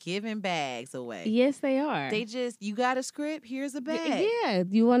just giving bags away. Yes, they are. You got a script? Here's a bag. Yeah.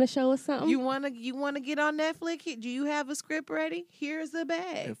 You want to show us something? You wanna get on Netflix? Do you have a script ready? Here's a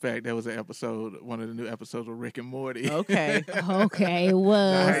bag. In fact, there was one of the new episodes of Rick and Morty. Okay. Okay, it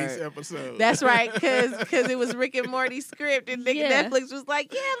was. Nice episode. That's right, because it was Rick and Morty's script, and Yeah. Netflix was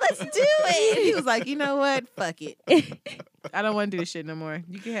like, yeah, let's do it. And he was like, you know what? Fuck it. I don't want to do this shit no more.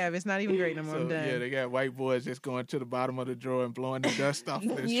 You can have it. It's not even great no more. I'm done. Yeah, they got white boys just going to the bottom of the drawer and blowing the dust off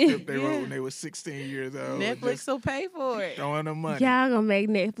their Yeah. script they wrote when they were 16 years old. Netflix Just will pay for it. throwing them money. Y'all gonna make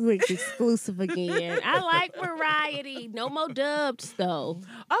Netflix exclusive again. I like variety. No more dubs though.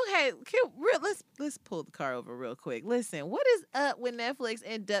 Okay, let's pull the car over real quick. Listen, what is up with Netflix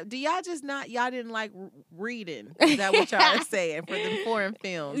and dub? Do y'all didn't like reading? Is that what y'all are saying for the foreign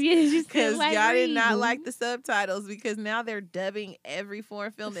films? Yeah, just Because like y'all did not reading. like the subtitles because now they're dubbing every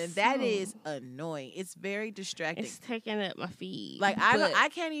foreign film, and that So- is annoying. It's very distracting. It's taking up my feed. Like But- I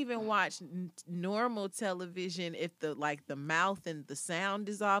can't even watch normal television if the mouth and the sound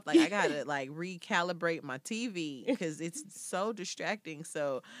is off. Like I gotta like recalibrate my TV because it's so distracting.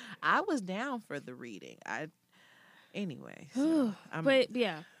 So I was down for the reading. Anyway. So but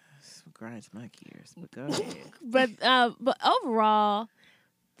yeah. grinds my gears. But go ahead. But overall,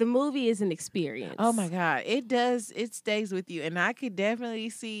 the movie is an experience. Oh my God. It does. It stays with you. And I could definitely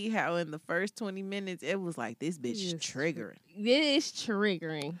see how in the first 20 minutes it was like this bitch is Yes. triggering. It is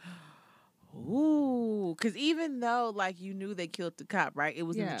triggering. Ooh, because even though like you knew they killed the cop, right? It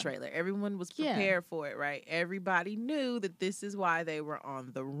was in Yeah. the trailer. Everyone was Yeah. prepared for it, right? Everybody knew that this is why they were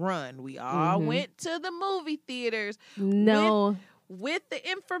on the run. We all Mhm. went to the movie theaters No. with the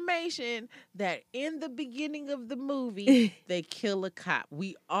information that in the beginning of the movie they kill a cop.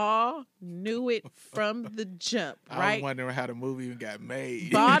 We all knew it from the jump, I was right? wondering how the movie even got made.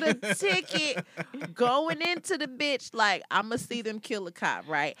 Bought a ticket going into the bitch like I'm gonna see them kill a cop,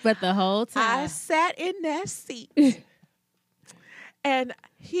 right? But the whole I time. sat in that seat and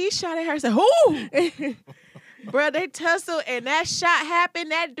he shot at her and said, "Who?" Bruh, they tussled and that shot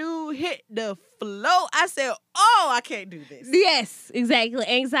happened. That dude hit the floor. I said, "Oh, I can't do this." Yes, exactly.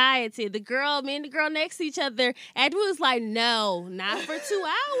 Anxiety. Me and the girl next to each other. Edward was like, no, not for 2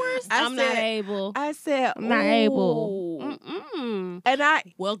 hours. I'm not said- able. I said, I'm not able. "Ooh." Mm-mm. And I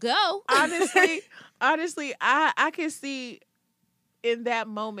Well, go. honestly, I can see in that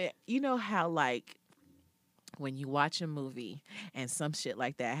moment, you know how like when you watch a movie and some shit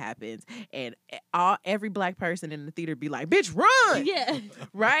like that happens, and every black person in the theater be like, "Bitch, run!" Yeah.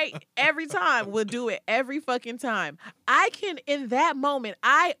 Right? Every time. We'll do it every fucking time. In that moment,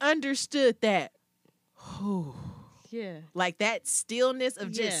 I understood that. Yeah. Like that stillness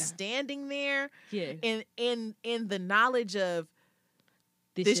of Yeah. just standing there Yeah. in the knowledge of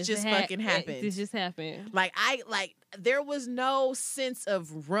this just fucking happened. This just happened. Like there was no sense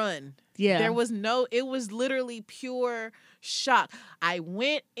of run. Yeah. There was it was literally pure shock. I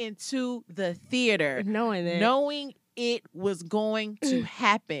went into the theater knowing it was going to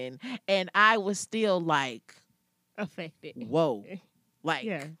happen, and I was still like affected. Whoa. Like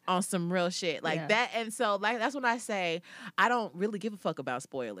on some real shit like that. And so like that's when I say I don't really give a fuck about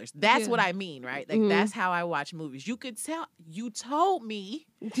spoilers. That's what I mean, right? Like that's how I watch movies. You could tell, you told me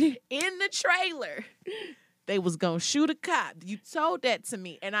in the trailer they was gonna shoot a cop. You told that to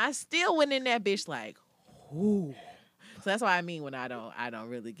me, and I still went in that bitch like, ooh. So that's what I mean when I don't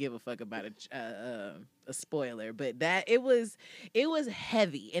really give a fuck about a spoiler. But that it was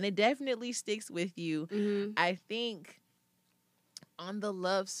heavy, and it definitely sticks with you. Mm-hmm. I think on the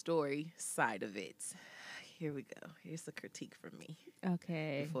love story side of it, here we go. Here's the critique from me.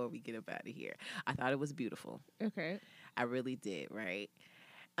 Okay. Before we get up out of here, I thought it was beautiful. Okay. I really did. Right.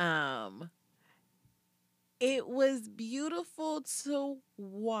 It was beautiful to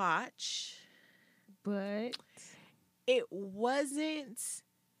watch, but it wasn't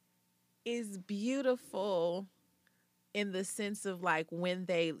as beautiful in the sense of like when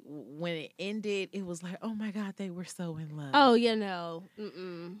it ended, it was like, oh my God, they were so in love. Oh, no.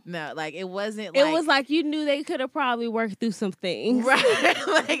 Mm-mm. No, like it wasn't. It was like you knew they could have probably worked through some things, right?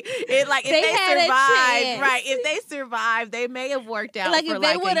 If they survived, right? If they survived, they may have worked out. Like for if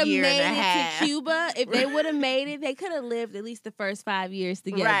they would have made it to Cuba, if they would have made it, they could have lived at least the first 5 years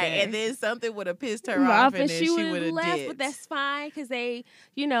together, right? And then something would have pissed her off, and then she would have left. But that's fine because they,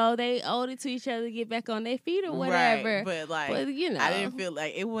 they owed it to each other to get back on their feet or whatever. Right. But like, I didn't feel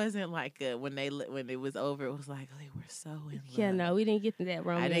like it wasn't like when it was over. It was like they were so in love. Yeah, no, we didn't get that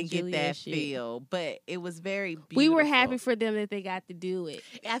Romeo. I didn't get that shit. feel, but it was very beautiful. We were happy for them that they got to do it.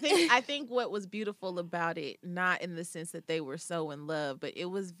 I think what was beautiful about it, not in the sense that they were so in love, but it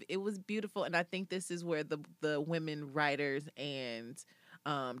was beautiful, and I think this is where the women writers and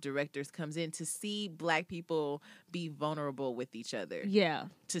directors comes in, to see Black people be vulnerable with each other. Yeah.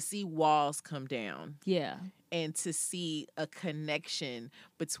 To see walls come down. Yeah. And to see a connection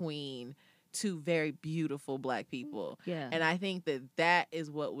between two very beautiful Black people. Yeah. And I think that is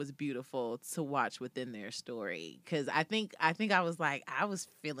what was beautiful to watch within their story. Because I think I was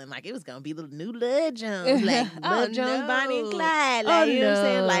feeling like it was going to be the new Love Jones. Like Love Jones, Bonnie and Clyde. Like, you know what I'm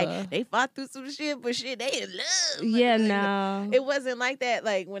saying? Like, they fought through some shit, but shit, they in love. Yeah, like, no. It wasn't like that.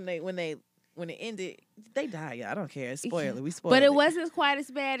 Like, when it ended, they died. Yeah, I don't care. Spoiler. We spoiled But it wasn't quite as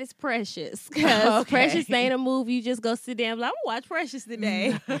bad as Precious. Because Precious ain't a movie you just go sit down. I'm going to watch Precious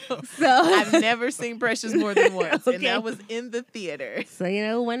today. So I've never seen Precious more than once. Okay. And that was in the theater. So,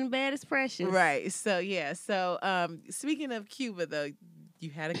 it wasn't bad as Precious. Right. So, yeah. So, speaking of Cuba, though,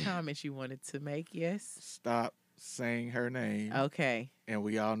 you had a comment you wanted to make, yes? Stop saying her name. Okay. And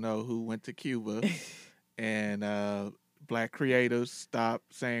we all know who went to Cuba. And Black creators, stop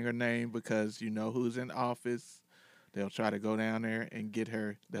saying her name, because you know who's in office. They'll try to go down there and get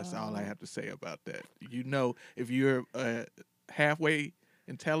her. That's all I have to say about that. If you're a halfway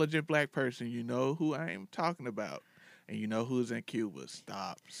intelligent Black person, you know who I am talking about. And you know who's in Cuba.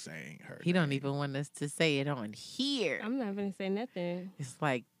 Stop saying her name. Don't even want us to say it on here. I'm not going to say nothing. It's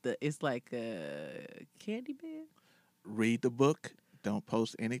like Candyman. Read the book. Don't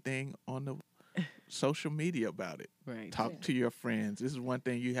post anything on the social media about it. Right. Talk to your friends. This is one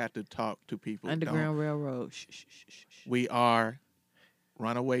thing you have to talk to people. Underground Railroad. Shh. We are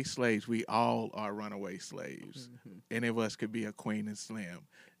runaway slaves. We all are runaway slaves. Mm-hmm. Any of us could be a Queen and Slim.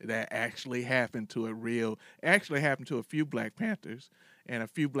 That actually happened to a few Black Panthers, and a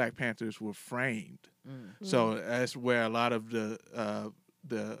few Black Panthers were framed. Mm-hmm. So that's where a lot of the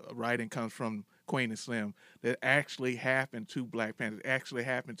writing comes from. Queen and Slim, that actually happened to Black Panthers, actually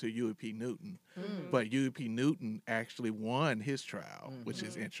happened to Huey P. Newton. Mm-hmm. But Huey P. Newton actually won his trial, which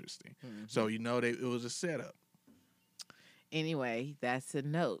is interesting. Mm-hmm. So it was a setup. Anyway, that's a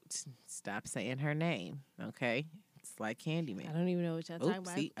note. Stop saying her name, okay? It's like Candyman. I don't even know what y'all talking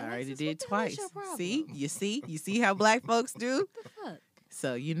about. See, I already did twice. See? You see how Black folks do? What the fuck?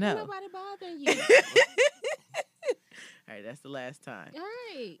 So you know. Ain't nobody bothering you. All right, that's the last time. All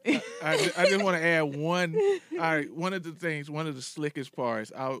right. I just want to add one. All right, one of the slickest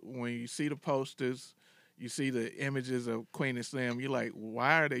parts, when you see the posters, you see the images of Queen and Slim, you're like,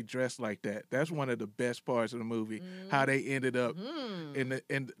 why are they dressed like that? That's one of the best parts of the movie, how they ended up in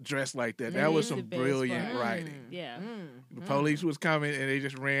dressed like that. That was some brilliant writing. Yeah. The police was coming, and they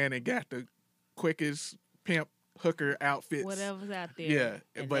just ran and got the quickest pimp hooker outfits. Whatever's out there. Yeah,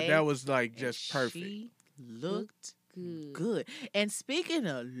 And but that was like just perfect. She looked Good. good. And speaking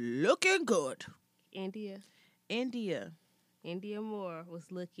of looking good, India Moore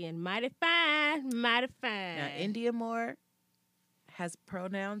was looking mighty fine, mighty fine. Now, India Moore has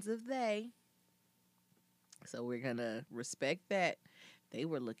pronouns of they. So we're going to respect that. They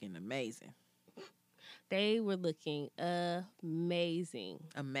were looking amazing. They were looking amazing.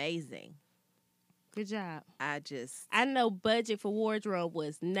 Amazing. Good job. I know budget for wardrobe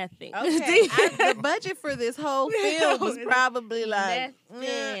was nothing. Okay. The budget for this whole film was probably like,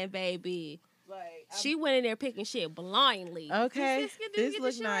 nothing, baby. She went in there picking shit blindly. Okay. This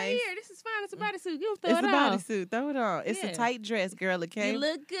looks nice. nice. Right here. This is fine. It's a bodysuit. You throw It's it a on. bodysuit. Throw it on. It's a Yeah. tight dress, girl. It came. You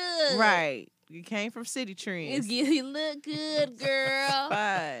look good. Right. You came from City Trends. You look good, girl.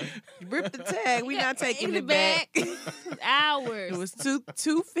 Fine. Rip the tag. We not taking In it back. Hours. It was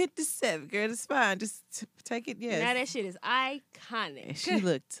 $257. Girl, it's fine. Just take it. Yes. Now that shit is iconic. And she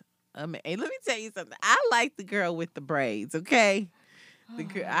looked amazing. Hey, let me tell you something. I like the girl with the braids. Okay. The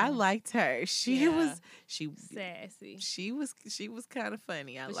girl, I liked her. She Yeah. was Sassy. She was kind of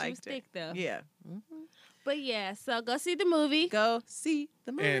funny. I But liked she was her. thick though. Yeah. But yeah, so go see the movie. Go see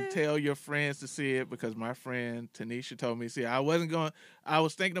the movie. And tell your friends to see it, because my friend Tanisha told me to see it. I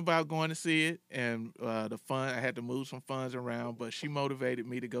was thinking about going to see it, and I had to move some funds around, but she motivated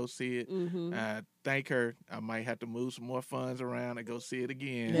me to go see it. Mm-hmm. Thank her. I might have to move some more funds around and go see it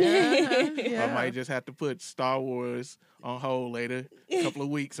again. Yeah. I might just have to put Star Wars on hold later. A couple of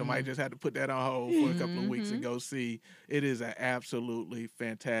weeks. I might just have to put that on hold for a couple of weeks and go see. It is an absolutely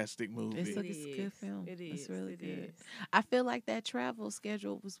fantastic movie. It's a good film. It is. It's really It good. is. I feel like that travel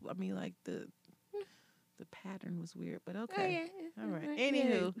schedule was, like the pattern was weird, but okay. Oh, yeah. All right.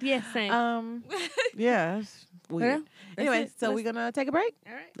 Anywho. Yeah, same. Yeah, it's weird. Well, Anyway, it. so we're going to take a break.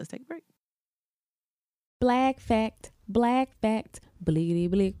 All right. Let's take a break. Black fact, blickety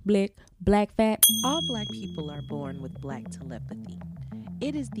blick blick, black fact. All Black people are born with Black telepathy.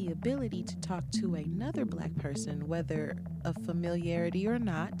 It is the ability to talk to another Black person, whether of familiarity or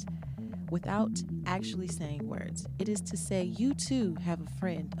not, without actually saying words. It is to say you too have a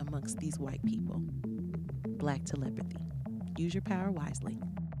friend amongst these white people. Black telepathy. Use your power wisely.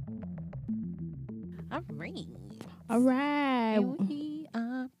 All right. All right. And we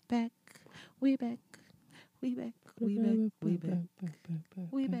are back. We back. We back. We back. We back.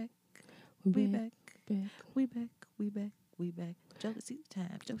 We back. We back. We back. We back. We back. Jealousy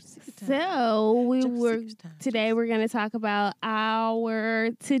time. Jealousy time. So today we're going to talk about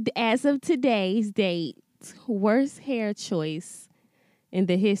as of today's date, worst hair choice in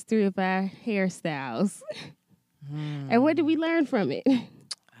the history of our hairstyles. And what did we learn from it?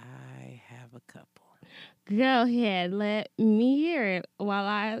 I have a couple. Go ahead. Let me hear it while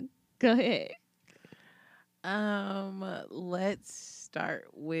I go ahead. Let's start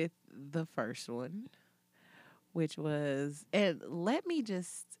with the first one, which was, and let me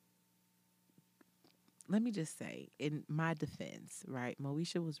just say, in my defense, right,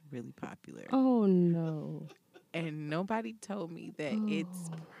 Moesha was really popular. Oh, no. And nobody told me that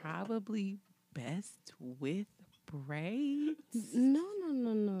it's probably best with braids.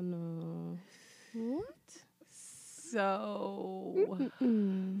 No. What? So,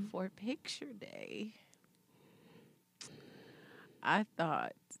 for picture day, I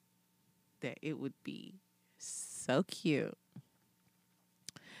thought that it would be so cute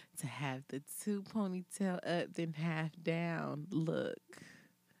to have the two ponytail up then half down look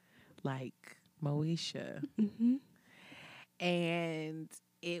like Moesha. Mm-hmm. And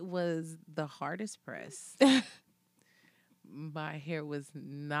it was the hardest press. My hair was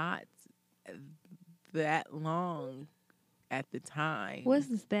not that long at the time. What's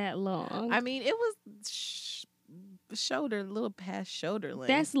that long? I mean, it was shoulder, a little past shoulder length.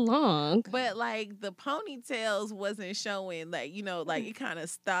 That's long. But like the ponytails wasn't showing, like, like it kind of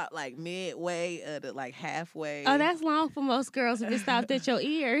stopped like midway to like halfway. Oh, that's long for most girls if it stopped at your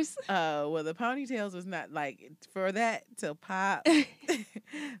ears. Well, the ponytails was not like for that to pop.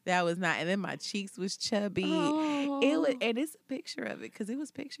 That was not. And then my cheeks was chubby. Oh. It was, and it's a picture of it because it was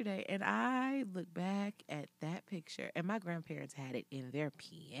picture day. And I look back at that picture, and my grandparents had it in their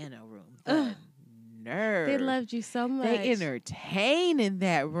piano room. The nerve. They loved you so much. They entertain in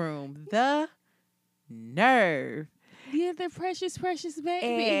that room. The nerve. You're the precious, precious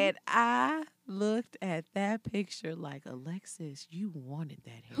baby. And I looked at that picture like, Alexis, you wanted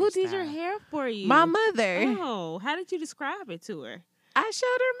that hairstyle. Who did your hair for you? My mother. Oh, how did you describe it to her? I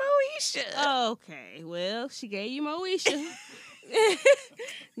showed her Moesha. Okay, well, she gave you Moesha.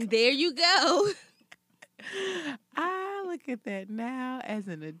 There you go. I look at that now as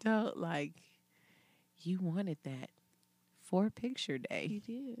an adult like, you wanted that for picture day. You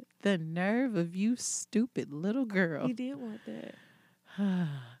did. The nerve of you, stupid little girl. You did want that.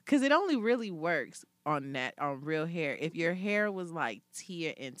 Because it only really works on real hair. If your hair was like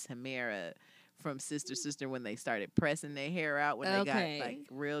Tia and Tamara from Sister when they started pressing their hair out when they got like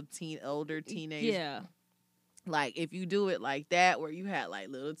real older teenagers. Yeah. Like if you do it like that, where you had like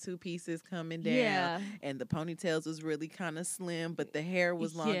little two pieces coming down, and the ponytails was really kind of slim, but the hair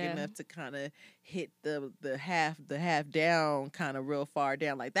was long enough to kind of hit the half down, kind of real far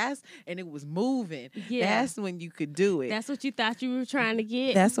down, like and it was moving. Yeah, that's when you could do it. That's what you thought you were trying to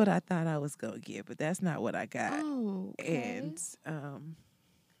get. That's what I thought I was gonna get, but that's not what I got. Oh, okay. And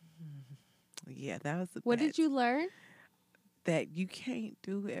yeah, that was the. What did you learn? That you can't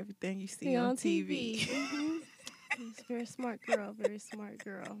do everything you see on TV. Mm-hmm. Very smart girl. Very smart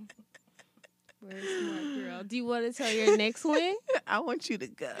girl. Very smart girl. Do you want to tell your next one? I want you to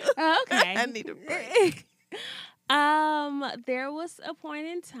go. Okay. I need a break. There was a point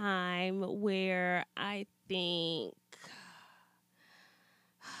in time where I think,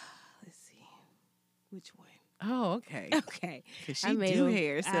 let's see, which one? Oh, okay. Okay. Because she do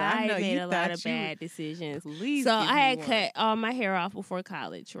hair, so I know made you a lot of bad decisions. So I had cut all my hair off before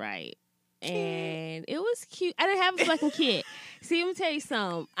college, right? And it was cute. I didn't have a fucking kid. See, let me tell you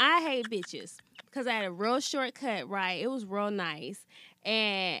something. I hate bitches because I had a real short cut, right? It was real nice.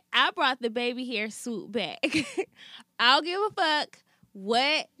 And I brought the baby hair swoop back. I don't give a fuck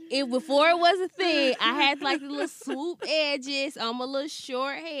what before it was a thing. I had like the little swoop edges on my little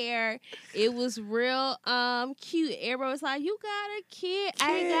short hair. It was real cute. Everybody was like, "You got a kid?"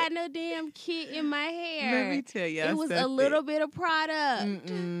 I ain't got no damn kid in my hair. Let me tell you, it was a little bit of product.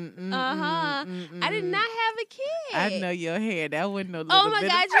 I did not have a kid. I know your hair. That wasn't no little Oh my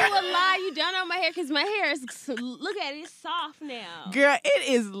bit God, of you would lie. You don't know my hair because my hair is, look at it, it's soft now. Girl, it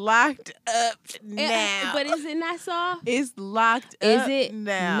is locked up now. But is it not soft? It's locked up Is it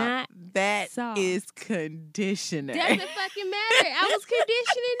now. not That soft? is conditioner. Doesn't fucking matter. I was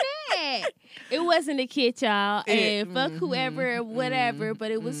conditioning that. It wasn't a kid, y'all. And fuck whoever, whatever,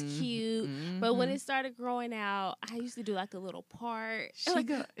 but it was cute. But when it started growing out, I used to do like a little part.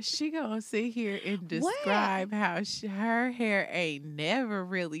 She gonna sit here and describe how her hair ain't never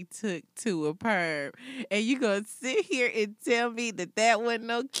really took to a perm, and you gonna sit here and tell me that wasn't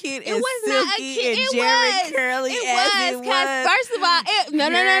no kid It as was not a silky kid. and It Jerry was. curly It as it was. was. First of all,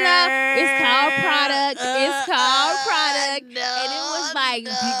 no. It's called product. It's called product. And it was like,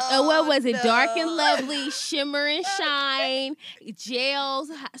 what was it? Dark and lovely, shimmer and shine,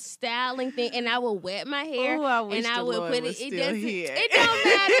 gels, styling thing. And I would wet my hair. Oh, I wish and I the would Lord put was it. still here. It don't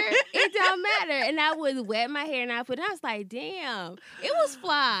matter. It don't matter. And I would wet my hair and I put it. I was like, damn, it was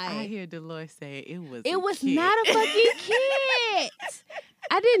fly. I hear Dolores say it was. It was kid. not a fucking kid.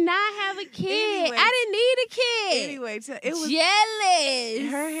 I did not have a kid. Anyway, I didn't need a kid. Anyway, it was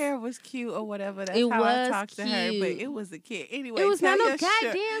jealous. Her hair was cute or whatever. That's it how was I talked to her. But cute. it was a kid. Anyway, It was not no your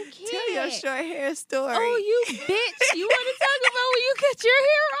goddamn kid. Tell your short hair story. Oh, you bitch! You want to talk about when you cut your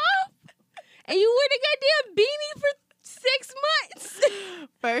hair off and you wore the goddamn beanie for 6 months?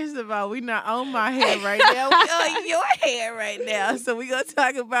 First of all, we not on my hair right now. We on your hair right now. So we gonna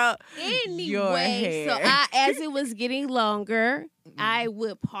talk about your hair. So as it was getting longer, I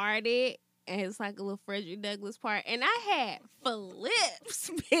would part it, and it's like a little Frederick Douglass part, and I had flips,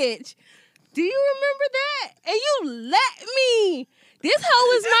 bitch. Do you remember that? And you let me. This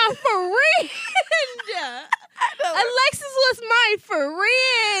hoe is my friend. Alexis was my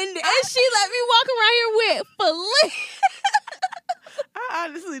friend, and she let me walk around here with flips. I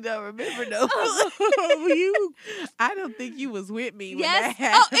honestly don't remember no. I don't think you was with me. When Yes.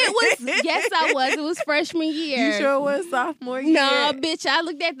 that happened. It was. Yes, I was. It was freshman year. You sure was sophomore year? No, bitch. I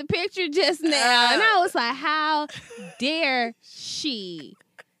looked at the picture just now, and I was like, "How dare she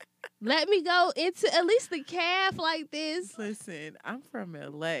let me go into at least the calf like this?" Listen, I'm from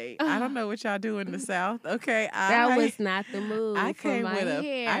LA. I don't know what y'all do in the South. Okay, That was not the move. I came for my with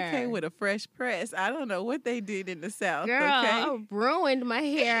hair. I came with a fresh press. I don't know what they did in the South. Girl, okay? I ruined my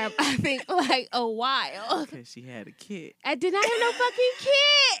hair. I think like a while. Because she had a kid. I did not have no fucking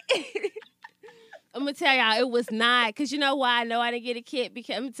kid. I'm gonna tell y'all it was not, because you know why I know I didn't get a kid?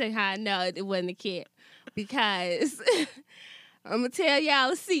 Because I'm gonna tell you how I know it wasn't a kid. Because I'm gonna tell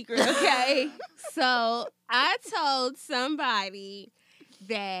y'all a secret, okay? So I told somebody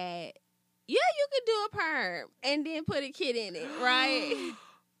that, Yeah, you could do a perm and then put a kid in it, right?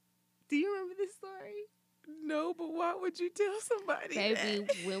 Do you remember this story? No, but why would you tell somebody Baby,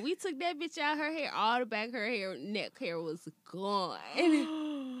 that? when we took that bitch out, her hair, all the back of her hair, neck hair was gone.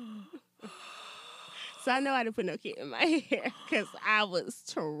 So I know I didn't put no kid in my hair because I was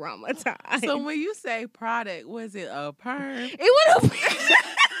traumatized. So when you say product, was it a perm? It would have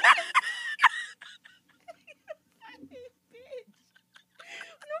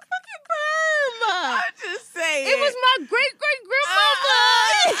I'm just saying. It was my great grandmama.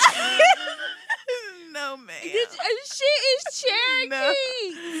 No, ma'am. This shit is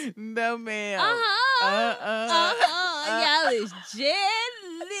Cherokee. No, ma'am. Y'all is jealous.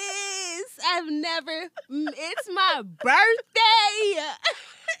 It's my birthday.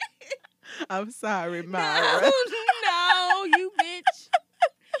 I'm sorry, Myra. No, you bitch.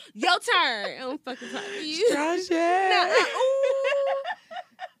 Your turn. I'm fucking talking to you. Strasha. Ooh.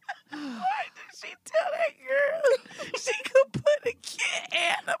 Why did she tell that girl she could put a kid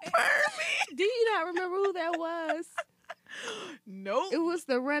and a permit? Do you not remember who that was? Nope. It was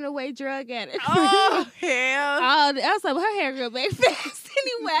the runaway drug addict. Oh, hell. I was like, well, her hair grew back fast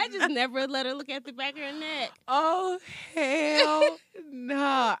anyway. I just never let her look at the back of her neck. Oh, hell.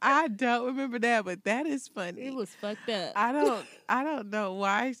 No, I don't remember that, but that is funny. It was fucked up. I don't know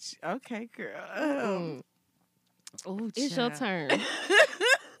why. Okay, girl. Oh, It's your turn.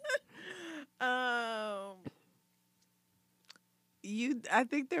 I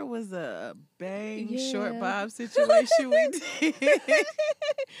think there was a bang short bob situation we did.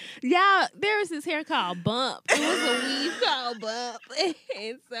 Yeah, there was this hair called Bump. It was a weave called Bump.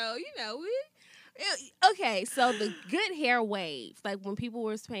 And so, okay, so the good hair wave, like when people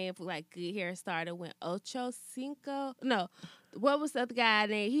were paying for like good hair started when Ocho Cinco. No, what was the other guy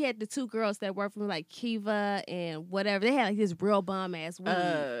name? He had the two girls that worked for like Kiva and whatever. They had like this real bomb ass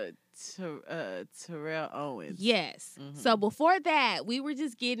weave. Terrell Owens. Yes. Mm-hmm. So before that, we were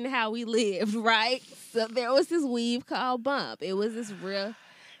just getting how we lived, right? So there was this weave called Bump. It was this real.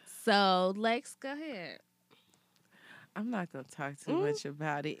 So Lex, go ahead. I'm not gonna talk too much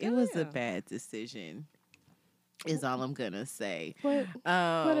about it. It was a bad decision. Is all I'm gonna say. What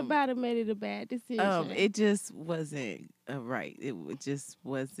about it made it a bad decision? It just wasn't right. It just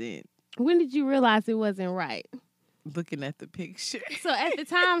wasn't. When did you realize it wasn't right? Looking at the picture. So at the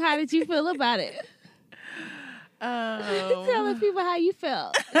time, how did you feel about it? Telling people how you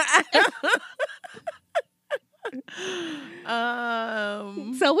felt.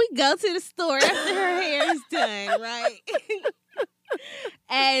 So we go to the store after her hair is done, right?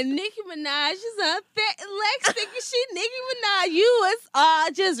 And Nicki Minaj is up there. Lex thinking she Nicki Minaj. You was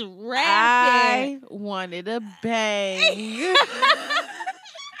all just rapping. I wanted a bang.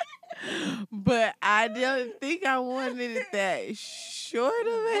 But I don't think I wanted it that short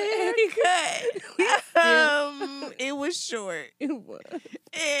of a haircut. It was short. It was.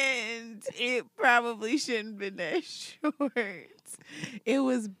 And it probably shouldn't have been that short. It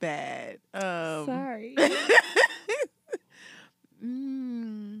was bad. Sorry.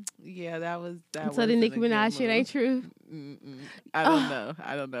 Yeah, that was that. So the Nicki Minaj shit ain't true? I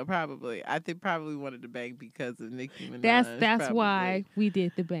don't know. Probably. I think probably wanted to bang because of Nicki Minaj. That's why we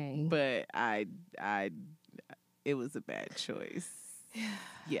did the bang. But it was a bad choice.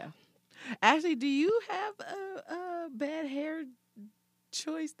 Yeah. Actually, do you have a bad hair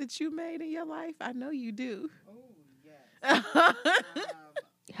choice that you made in your life? I know you do. Oh, yes.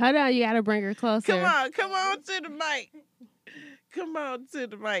 Hold on, you gotta bring her closer. Come on to the mic. Come on to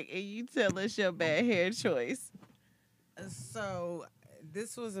the mic and you tell us your bad hair choice. So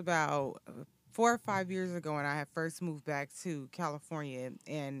this was about 4 or 5 years ago when I had first moved back to California,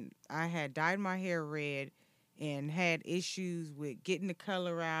 and I had dyed my hair red and had issues with getting the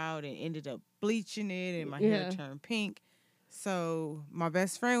color out and ended up bleaching it and my hair turned pink. So my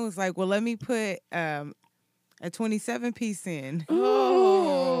best friend was like, well, let me put a 27-piece in.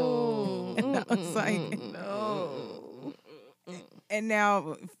 Oh. And I was like, no. And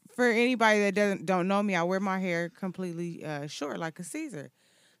now, for anybody that don't know me, I wear my hair completely short, like a Caesar.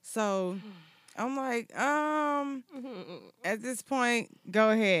 So I'm like, at this point, go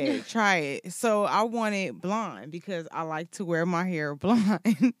ahead, try it. So I wanted blonde because I like to wear my hair blonde.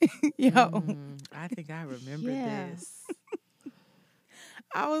 I think I remember this.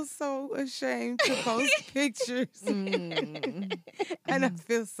 I was so ashamed to post pictures. And I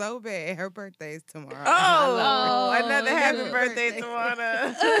feel so bad. Her birthday is tomorrow. Oh, another happy birthday,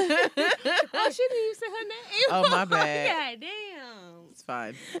 Tawana. Oh, she didn't even say her name. Oh, my bad. God damn. It's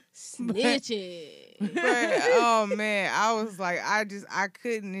fine. Snitching. But, oh, man, I was like, I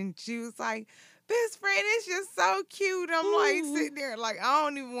couldn't. And she was like, best friend is just so cute. I'm like sitting there like I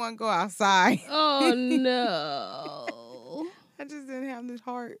don't even want to go outside. Oh no. I just didn't have the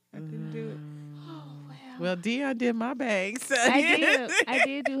heart. I couldn't do it. Oh wow. Well, Dion did my bangs. So I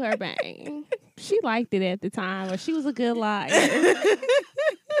did do her bang. She liked it at the time, or she was a good liar.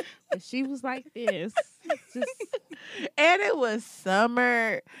 But she was like this. Just, and it was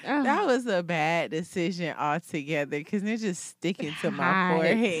summer. oh, That was a bad decision altogether because it's just sticking to my Hot.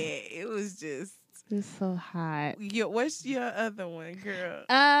 forehead. It was just. it's so hot. What's your other one, girl?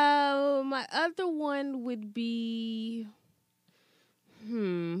 My other one would be,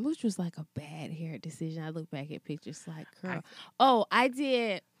 which was like a bad hair decision. I look back at pictures like, girl. I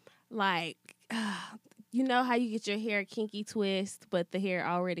did like, you know how you get your hair kinky twist, but the hair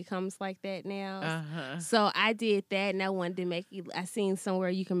already comes like that now. Uh-huh. So I did that, and I wanted to make it. I seen somewhere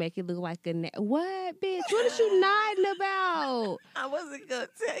you can make it look like a what, bitch? What is you nodding about? I wasn't gonna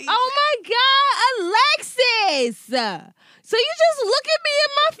tell you. Oh my God, Alexis! So you just look at me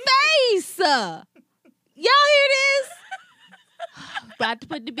in my face. Y'all hear this? About to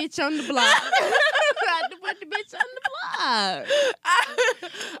put the bitch on the block. About to put the bitch on the block.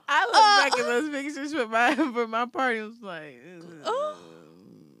 I look back at those pictures for my party. I was like,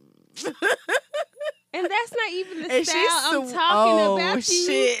 And that's not even the and style she's I'm talking about. You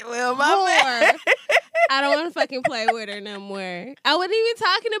shit. Well, my whore. I don't want to fucking play with her no more. I wasn't even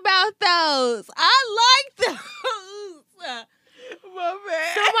talking about those. I like those. my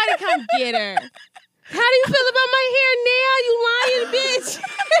bad. Somebody come get her. How do you feel about my hair now, you lying bitch?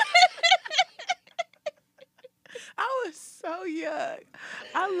 I was so young.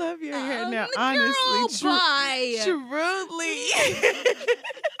 I love your hair now, Girl, honestly. bye. Truly.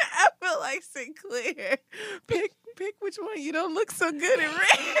 I feel like Sinclair. Pick which one you don't look so good in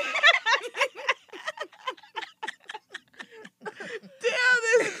red. Damn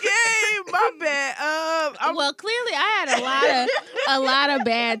this game. My bad. Well, clearly I had a lot of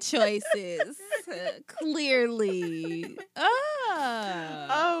bad choices. Clearly.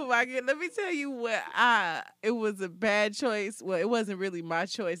 Oh my God. Let me tell you what it was a bad choice. Well, it wasn't really my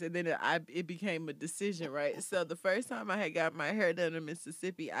choice, and then it became a decision, right? So the first time I had got my hair done in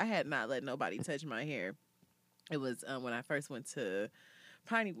Mississippi, I had not let nobody touch my hair. It was when I first went to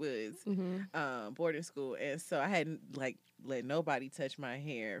Piney Woods boarding school, and so I hadn't let nobody touch my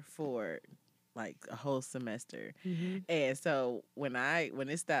hair for like a whole semester. And so when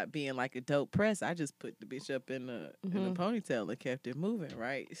it stopped being like a dope press, I just put the bitch up in the ponytail and kept it moving,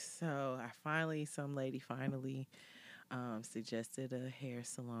 right? So some lady finally suggested a hair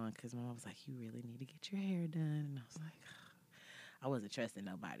salon because my mom was like, you really need to get your hair done. And I was like, I wasn't trusting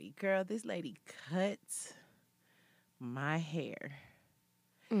nobody. Girl, this lady cut my hair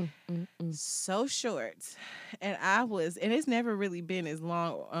so short, and it's never really been as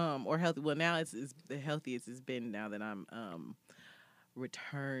long or healthy. Well, now it's the healthiest it's been now that I'm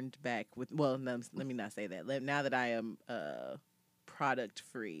returned back with. Well, no, let me not say that. Now that I am product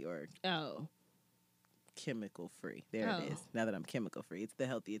free or chemical free. There it is. Now that I'm chemical free, it's the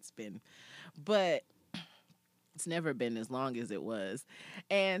healthiest it's been, but it's never been as long as it was.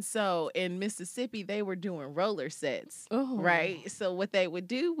 And so in Mississippi, they were doing roller sets, right? So what they would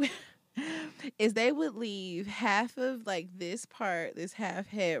do is they would leave half of like this part, this half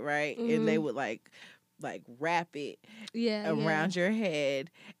head, right? And they would like wrap it around your head,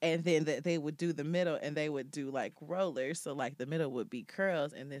 and then they would do the middle, and they would do like rollers. So like the middle would be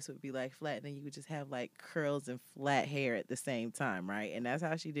curls, and this would be like flat, and then you would just have like curls and flat hair at the same time, right? And that's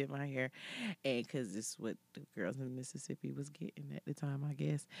how she did my hair, and because this is what the girls in Mississippi was getting at the time, I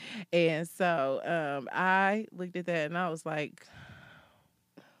guess. And so I looked at that, and I was like,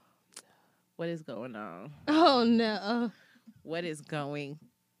 what is going on? Oh no. What is going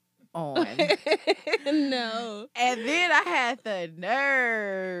on? No. And then I had the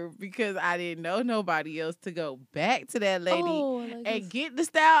nerve, because I didn't know nobody else, to go back to that lady and get the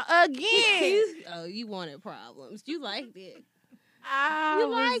style again. You wanted problems. You liked it.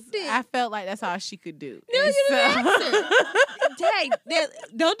 Liked it. I felt like that's all she could do. No, you didn't ask her. Hey,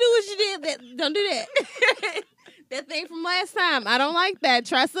 don't do what you did. Don't do that. That thing from last time. I don't like that.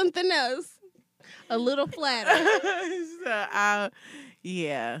 Try something else. A little flatter.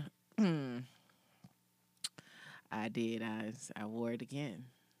 Yeah. I did. I wore it again,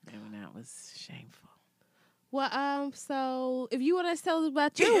 and that was shameful. Well, so if you want to tell us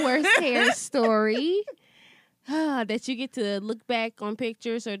about your worst hair story, that you get to look back on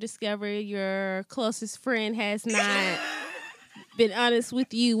pictures or discover your closest friend has not been honest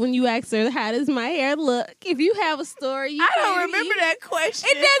with you when you ask her, how does my hair look? If you have a story, I don't remember that question.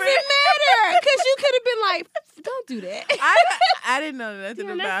 It doesn't matter, because you could have been like, Don't do that. I didn't know nothing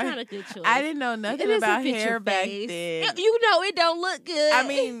Yeah, about. that's not a good choice. I didn't know nothing It doesn't about fit hair your back face. then. You know it don't look good. I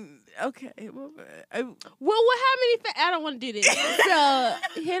mean, okay. Well, Well, how many? I don't want to do this. So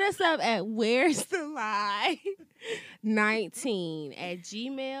hit us up at Where's the Lie 19 at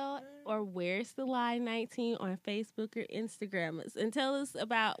Gmail or Where's the Lie 19 on Facebook or Instagram us and tell us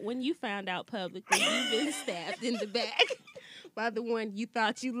about when you found out publicly you've been stabbed in the back by the one you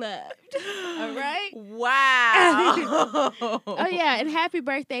thought you loved. All right. wow. Oh yeah, and happy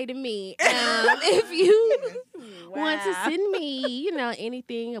birthday to me. If you want to send me,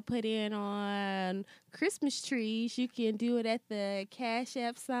 anything or put in on Christmas trees, you can do it at the Cash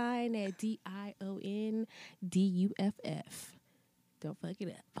App sign at DIONDUFF. Don't fuck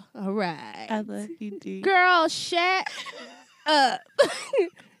it up. All right. I love you, D. Girl, shut up.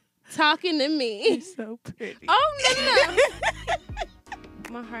 Talking to me. You're so pretty. Oh,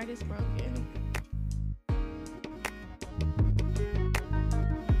 no. My heart is broken.